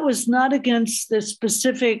that was not against the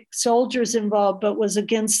specific soldiers involved, but was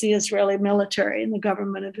against the Israeli military and the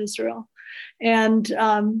government of Israel. And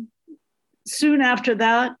soon after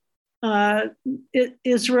that,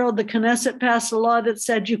 Israel, the Knesset passed a law that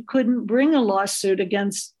said you couldn't bring a lawsuit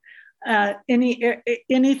against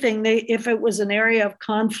anything if it was an area of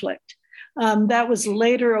conflict. That was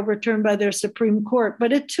later overturned by their Supreme Court,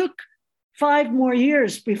 but it took 5 more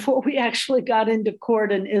years before we actually got into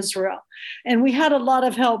court in Israel. And we had a lot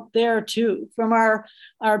of help there too, from our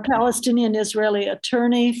Palestinian Israeli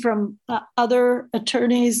attorney, from other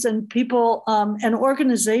attorneys and people and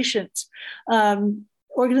organizations.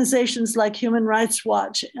 Organizations like Human Rights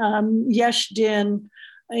Watch, Yesh Din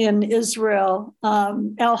in Israel,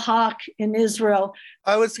 El Haq in Israel.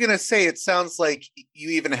 I was going to say, it sounds like you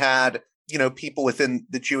even had, people within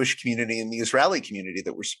the Jewish community and the Israeli community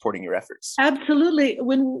that were supporting your efforts. Absolutely.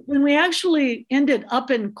 When we actually ended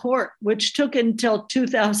up in court, which took until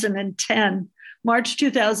 2010, March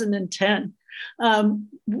 2010,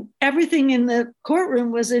 everything in the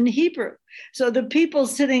courtroom was in Hebrew. So the people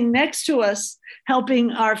sitting next to us,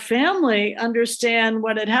 helping our family understand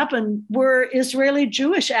what had happened, were Israeli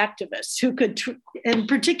Jewish activists who could, and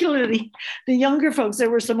particularly the younger folks. There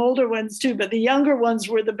were some older ones too, but the younger ones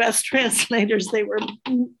were the best translators. They were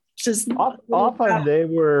just often they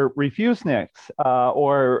were refuseniks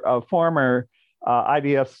or former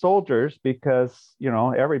IDF soldiers, because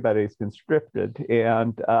everybody's conscripted.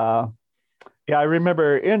 And I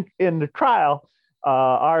remember in the trial,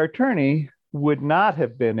 our attorney would not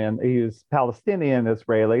have been he was Palestinian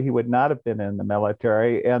Israeli. He would not have been in the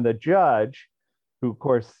military. And the judge, who of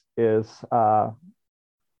course is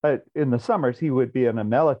in the summers, he would be in a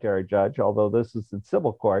military judge, although this is in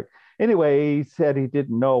civil court. Anyway, he said he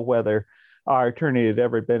didn't know whether our attorney had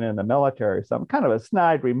ever been in the military. Some kind of a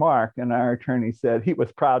snide remark. And our attorney said he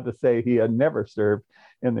was proud to say he had never served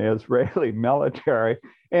in the Israeli military.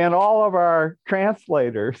 And all of our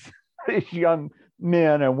translators, these young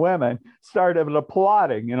men and women, started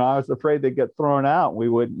applauding. I was afraid they'd get thrown out. We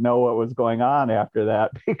wouldn't know what was going on after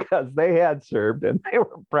that because they had served and they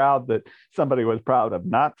were proud that somebody was proud of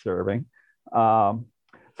not serving. So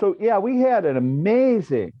yeah, we had an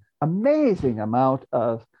amazing amount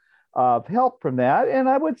of help from that. And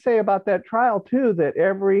I would say about that trial too, that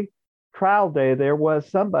every trial day there was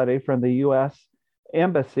somebody from the U.S.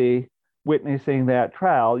 Embassy witnessing that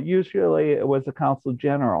trial. Usually it was a consul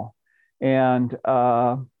general. And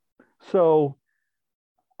that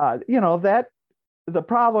the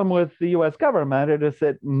problem with the U.S. government is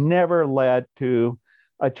it never led to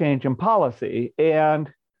a change in policy. And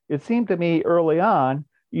it seemed to me early on,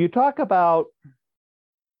 you talk about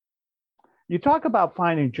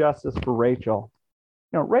finding justice for Rachel.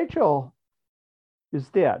 Rachel is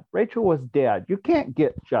dead. Rachel was dead. You can't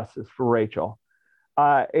get justice for Rachel.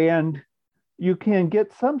 And you can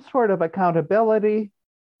get some sort of accountability.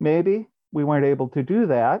 Maybe we weren't able to do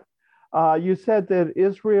that. You said that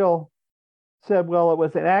Israel said, well, it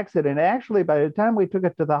was an accident. Actually, by the time we took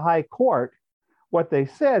it to the high court, what they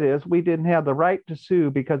said is we didn't have the right to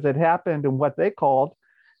sue because it happened in what they called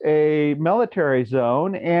a military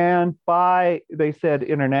zone. And they said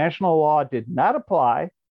international law did not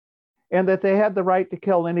apply and that they had the right to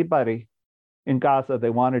kill anybody in Gaza they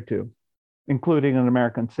wanted to, including an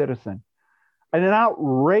American citizen. An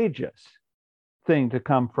outrageous thing to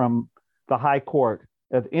come from the high court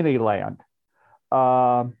of any land.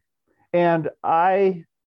 And I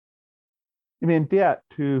am in debt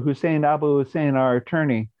to Hussein Abu Hussein, our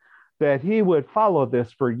attorney, that he would follow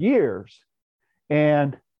this for years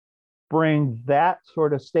and bring that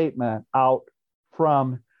sort of statement out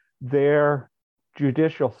from their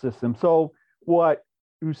judicial system. So what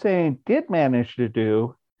Hussein did manage to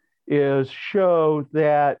do is show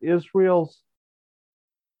that Israel's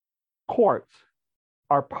courts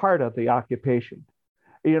are part of the occupation.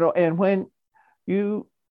 And when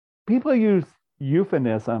people use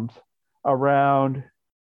euphemisms around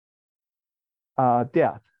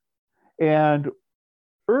death. And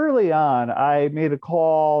early on, I made a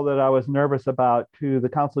call that I was nervous about to the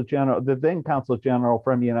then Consul General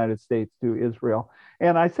from the United States to Israel.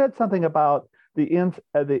 And I said something about the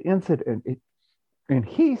incident, and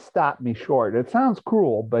he stopped me short. It sounds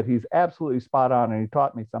cruel, but he's absolutely spot on, and he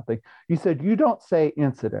taught me something. He said, you don't say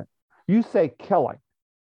incident, you say killing.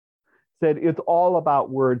 Said it's all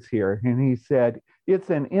about words here. And he said,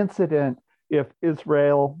 it's an incident if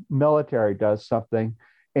Israel military does something.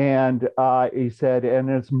 And he said, and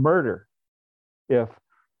it's murder if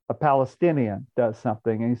a Palestinian does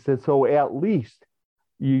something. And he said, so at least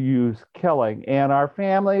you use killing. And our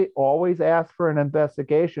family always asked for an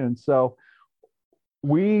investigation. So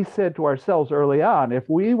we said to ourselves early on, if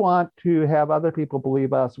we want to have other people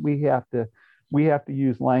believe us, we have to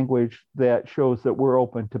use language that shows that we're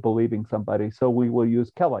open to believing somebody. So we will use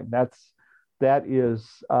killing. That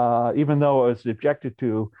is, even though it was objected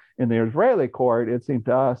to in the Israeli court, it seemed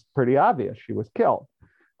to us pretty obvious she was killed.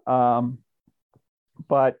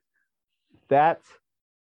 But that's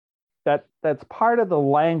part of the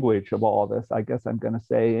language of all this, I guess I'm going to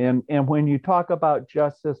say. And when you talk about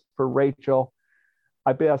justice for Rachel,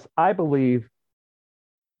 I believe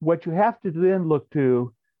what you have to then look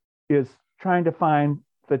to is trying to find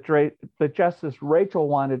the justice Rachel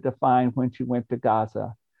wanted to find when she went to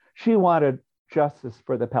Gaza. She wanted justice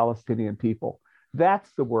for the Palestinian people.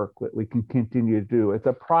 That's the work that we can continue to do. It's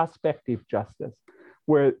a prospective justice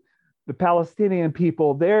where the Palestinian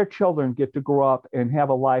people, their children get to grow up and have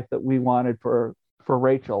a life that we wanted for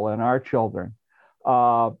Rachel and our children.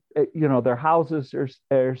 Their houses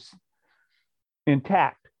are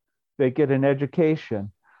intact. They get an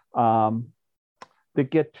education. They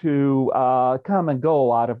get to come and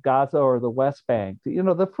go out of Gaza or the West Bank.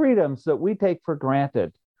 The freedoms that we take for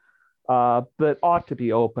granted that ought to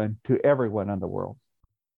be open to everyone in the world.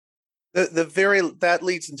 That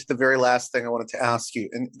leads into the very last thing I wanted to ask you,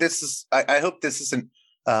 and this is I hope this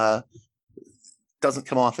doesn't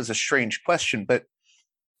come off as a strange question, but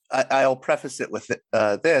I'll preface it with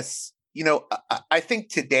this. I think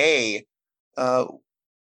today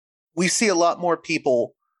we see a lot more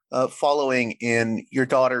people following in your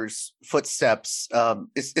daughter's footsteps,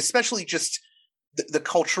 especially just the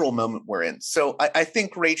cultural moment we're in. So I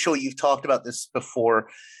think, Rachel, you've talked about this before,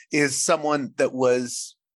 is someone that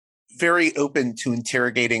was very open to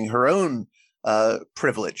interrogating her own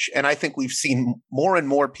privilege. And I think we've seen more and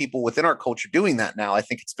more people within our culture doing that now. I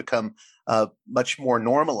think it's become much more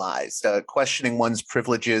normalized, questioning one's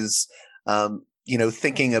privileges,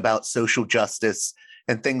 thinking about social justice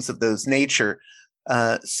and things of those nature.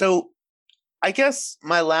 So I guess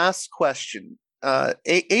my last question,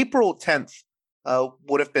 April 10th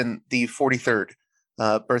would have been the 43rd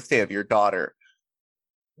birthday of your daughter.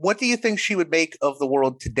 What do you think she would make of the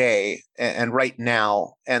world today and right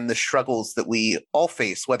now and the struggles that we all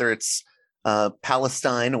face, whether it's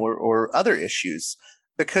Palestine or other issues?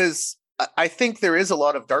 Because I think there is a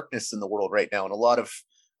lot of darkness in the world right now and a lot of,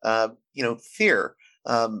 fear.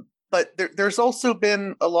 But there's also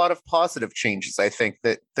been a lot of positive changes, I think,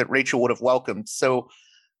 that Rachel would have welcomed. So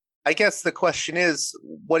I guess the question is,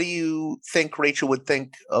 what do you think Rachel would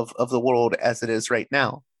think of the world as it is right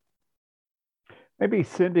now? Maybe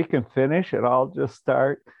Cindy can finish and I'll just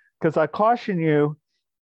start, because I caution you,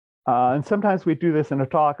 and sometimes we do this in a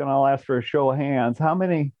talk and I'll ask for a show of hands. How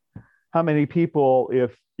many people,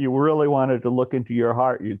 if you really wanted to look into your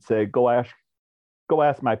heart, you'd say, go ask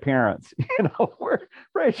my parents. We're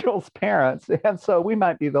Rachel's parents. And so we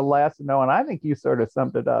might be the last to know. And I think you sort of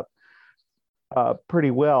summed it up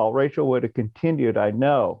pretty well. Rachel would have continued, I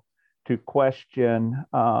know, to question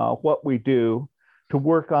what we do, to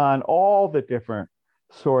work on all the different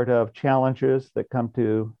sort of challenges that come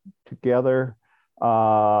together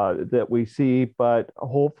that we see, but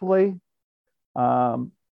hopefully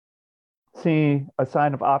seeing a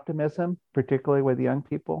sign of optimism, particularly with young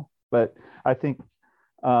people. But I think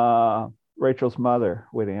Rachel's mother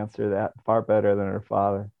would answer that far better than her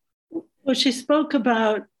father. Well, she spoke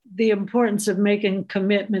about the importance of making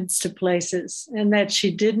commitments to places and that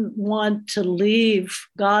she didn't want to leave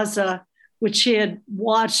Gaza, which she had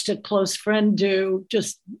watched a close friend do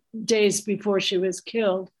just days before she was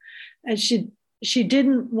killed. And she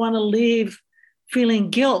didn't want to leave feeling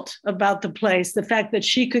guilt about the place, the fact that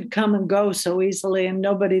she could come and go so easily and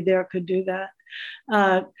nobody there could do that.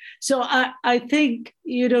 So I think,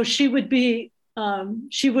 she would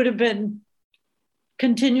have been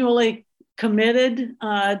continually committed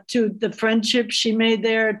to the friendship she made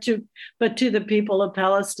there, but to the people of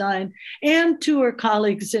Palestine and to her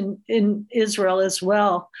colleagues in Israel as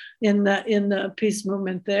well in the peace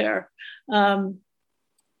movement there.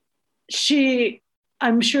 She,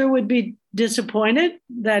 I'm sure, would be disappointed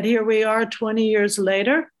that here we are 20 years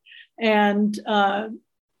later, and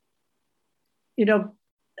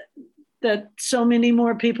that so many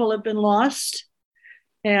more people have been lost,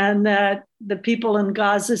 and that the people in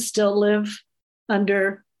Gaza still live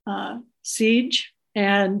under siege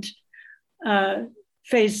and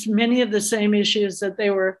face many of the same issues that they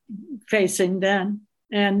were facing then,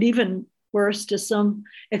 and even worse to some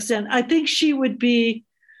extent. I think she would be,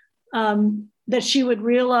 that she would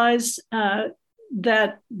realize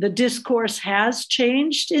that the discourse has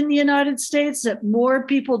changed in the United States, that more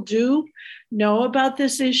people do know about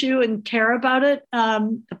this issue and care about it.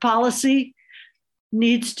 The policy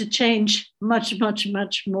needs to change much, much,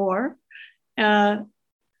 much more.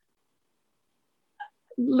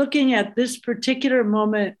 Looking at this particular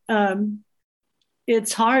moment,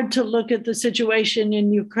 it's hard to look at the situation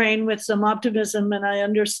in Ukraine with some optimism, and I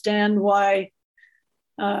understand why.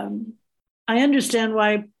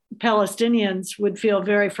 Palestinians would feel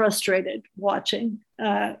very frustrated watching,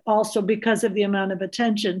 also because of the amount of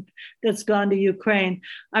attention that's gone to Ukraine.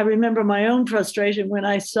 I remember my own frustration when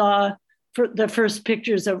I saw the first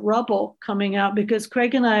pictures of rubble coming out, because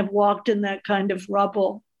Craig and I have walked in that kind of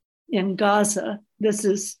rubble in Gaza. This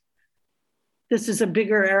is a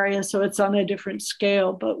bigger area, so it's on a different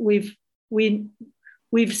scale, but we've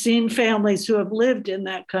seen families who have lived in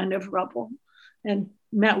that kind of rubble and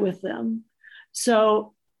met with them.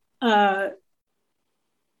 So I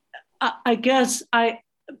guess I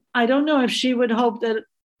don't know if she would hope that,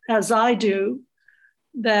 as I do,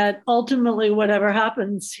 that ultimately whatever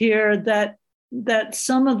happens here, that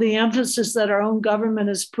some of the emphasis that our own government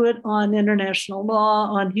has put on international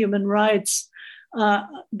law, on human rights,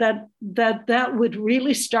 that would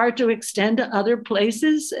really start to extend to other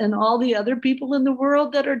places and all the other people in the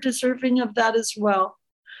world that are deserving of that as well.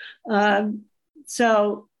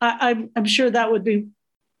 So I'm sure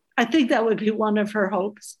I think that would be one of her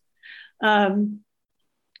hopes.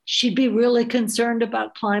 She'd be really concerned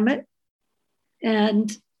about climate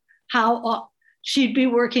and how she'd be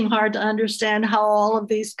working hard to understand how all of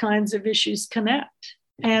these kinds of issues connect.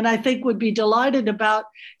 And I think would be delighted about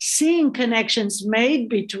seeing connections made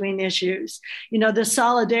between issues, the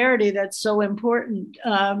solidarity that's so important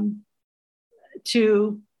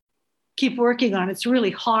to keep working on. It's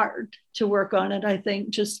really hard to work on it, I think,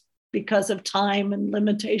 just because of time and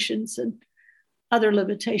limitations. And other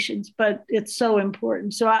limitations, but it's so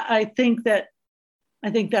important. So I think that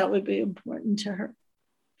would be important to her.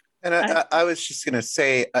 And I was just going to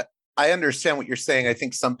say, I understand what you're saying. I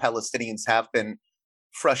think some Palestinians have been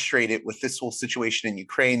frustrated with this whole situation in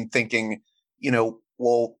Ukraine, thinking,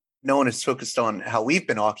 well, no one is focused on how we've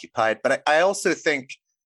been occupied. But I also think,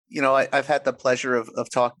 I've had the pleasure of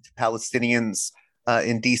talking to Palestinians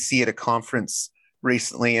in DC at a conference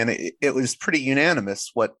recently, and it was pretty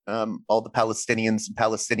unanimous what all the Palestinians and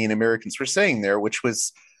Palestinian Americans were saying there, which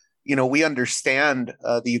was, we understand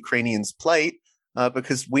the Ukrainians' plight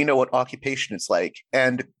because we know what occupation is like.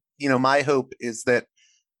 And, my hope is that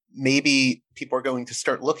maybe people are going to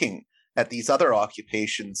start looking at these other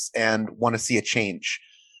occupations and want to see a change.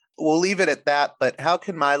 We'll leave it at that, but how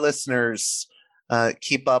can my listeners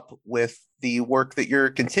keep up with the work that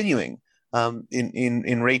you're continuing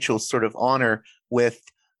in Rachel's sort of honor with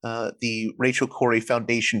the Rachel Corrie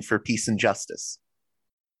Foundation for Peace and Justice?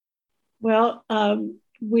 Well,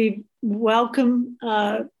 we welcome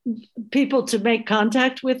people to make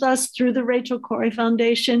contact with us through the Rachel Corrie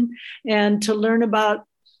Foundation and to learn about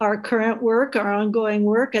our current work, our ongoing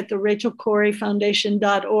work at the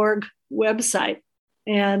rachelcorriefoundation.org website.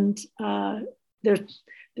 And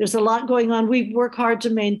there's a lot going on. We work hard to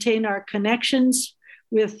maintain our connections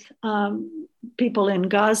with people in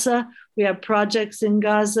Gaza. We have projects in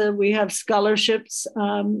Gaza. We have scholarships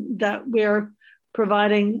that we're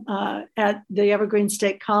providing at the Evergreen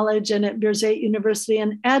State College and at Birzeit University.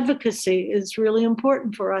 And advocacy is really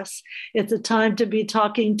important for us. It's a time to be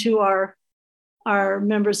talking to our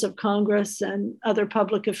members of Congress and other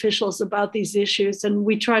public officials about these issues. And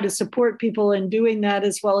we try to support people in doing that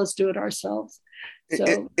as well as do it ourselves.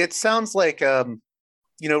 So it sounds like,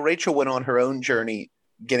 Rachel went on her own journey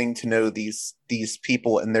getting to know these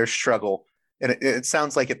people and their struggle. And it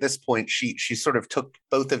sounds like at this point, she sort of took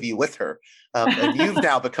both of you with her. And you've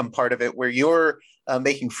now become part of it where you're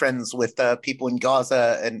making friends with people in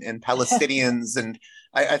Gaza and Palestinians. And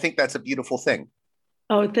I think that's a beautiful thing.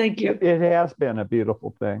 Oh, thank you. It has been a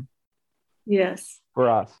beautiful thing. Yes. For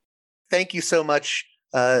us. Thank you so much,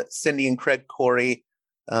 Cindy and Craig Corrie,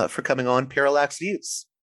 for coming on Parallax Views.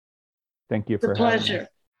 Thank you for having me. It's a pleasure.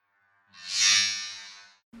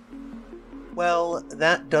 Well,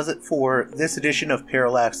 that does it for this edition of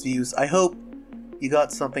Parallax Views. I hope you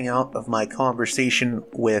got something out of my conversation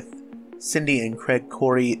with Cindy and Craig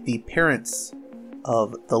Corrie, the parents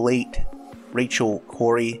of the late Rachel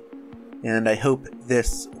Corrie. And I hope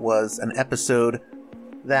this was an episode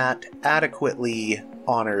that adequately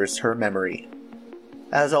honors her memory.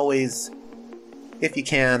 As always, if you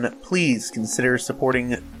can, please consider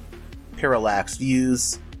supporting Parallax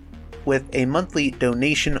Views with a monthly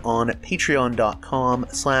donation on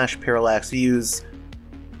patreon.com/parallaxviews.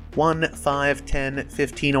 $1, $5, $10,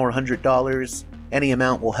 $15, or $100. Any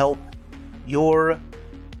amount will help. Your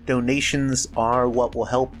donations are what will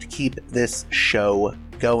help to keep this show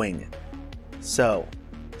going. So,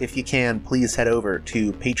 if you can, please head over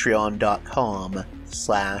to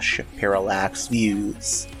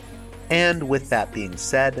patreon.com/parallaxviews. And with that being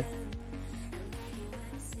said,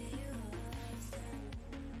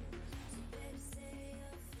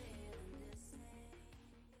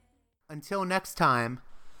 until next time,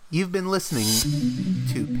 you've been listening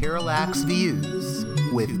to Parallax Views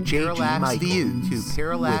with Parallax Views to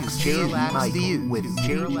Parallax Views with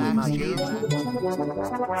Parallax Views.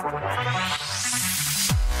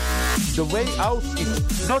 The way out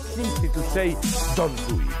is not simply to say, don't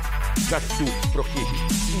do it, just to prohibit.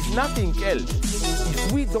 If nothing else,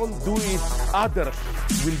 if we don't do it, others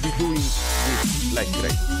will be doing it like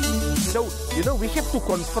crazy. So, we have to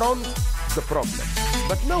confront the problem.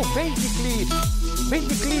 But no, basically,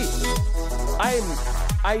 I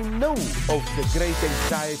know of the great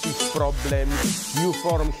anxieties, problems, new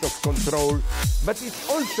forms of control, but it's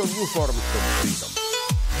also new forms of freedom.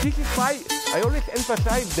 This is why I always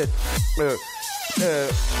emphasize that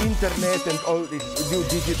internet and all this new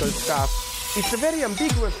digital stuff, it's a very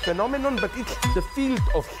ambiguous phenomenon, but it's the field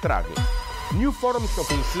of struggle. New forms of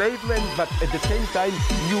enslavement, but at the same time,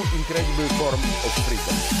 new incredible forms of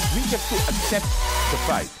freedom. We have to accept the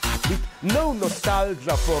fight with no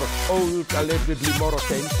nostalgia for old, allegedly more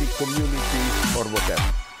authentic communities or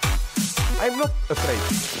whatever. I'm not afraid.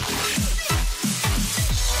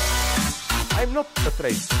 I'm not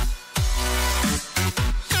afraid.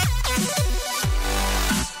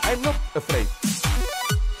 I'm not afraid.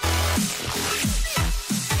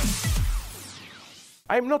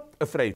 I'm not afraid.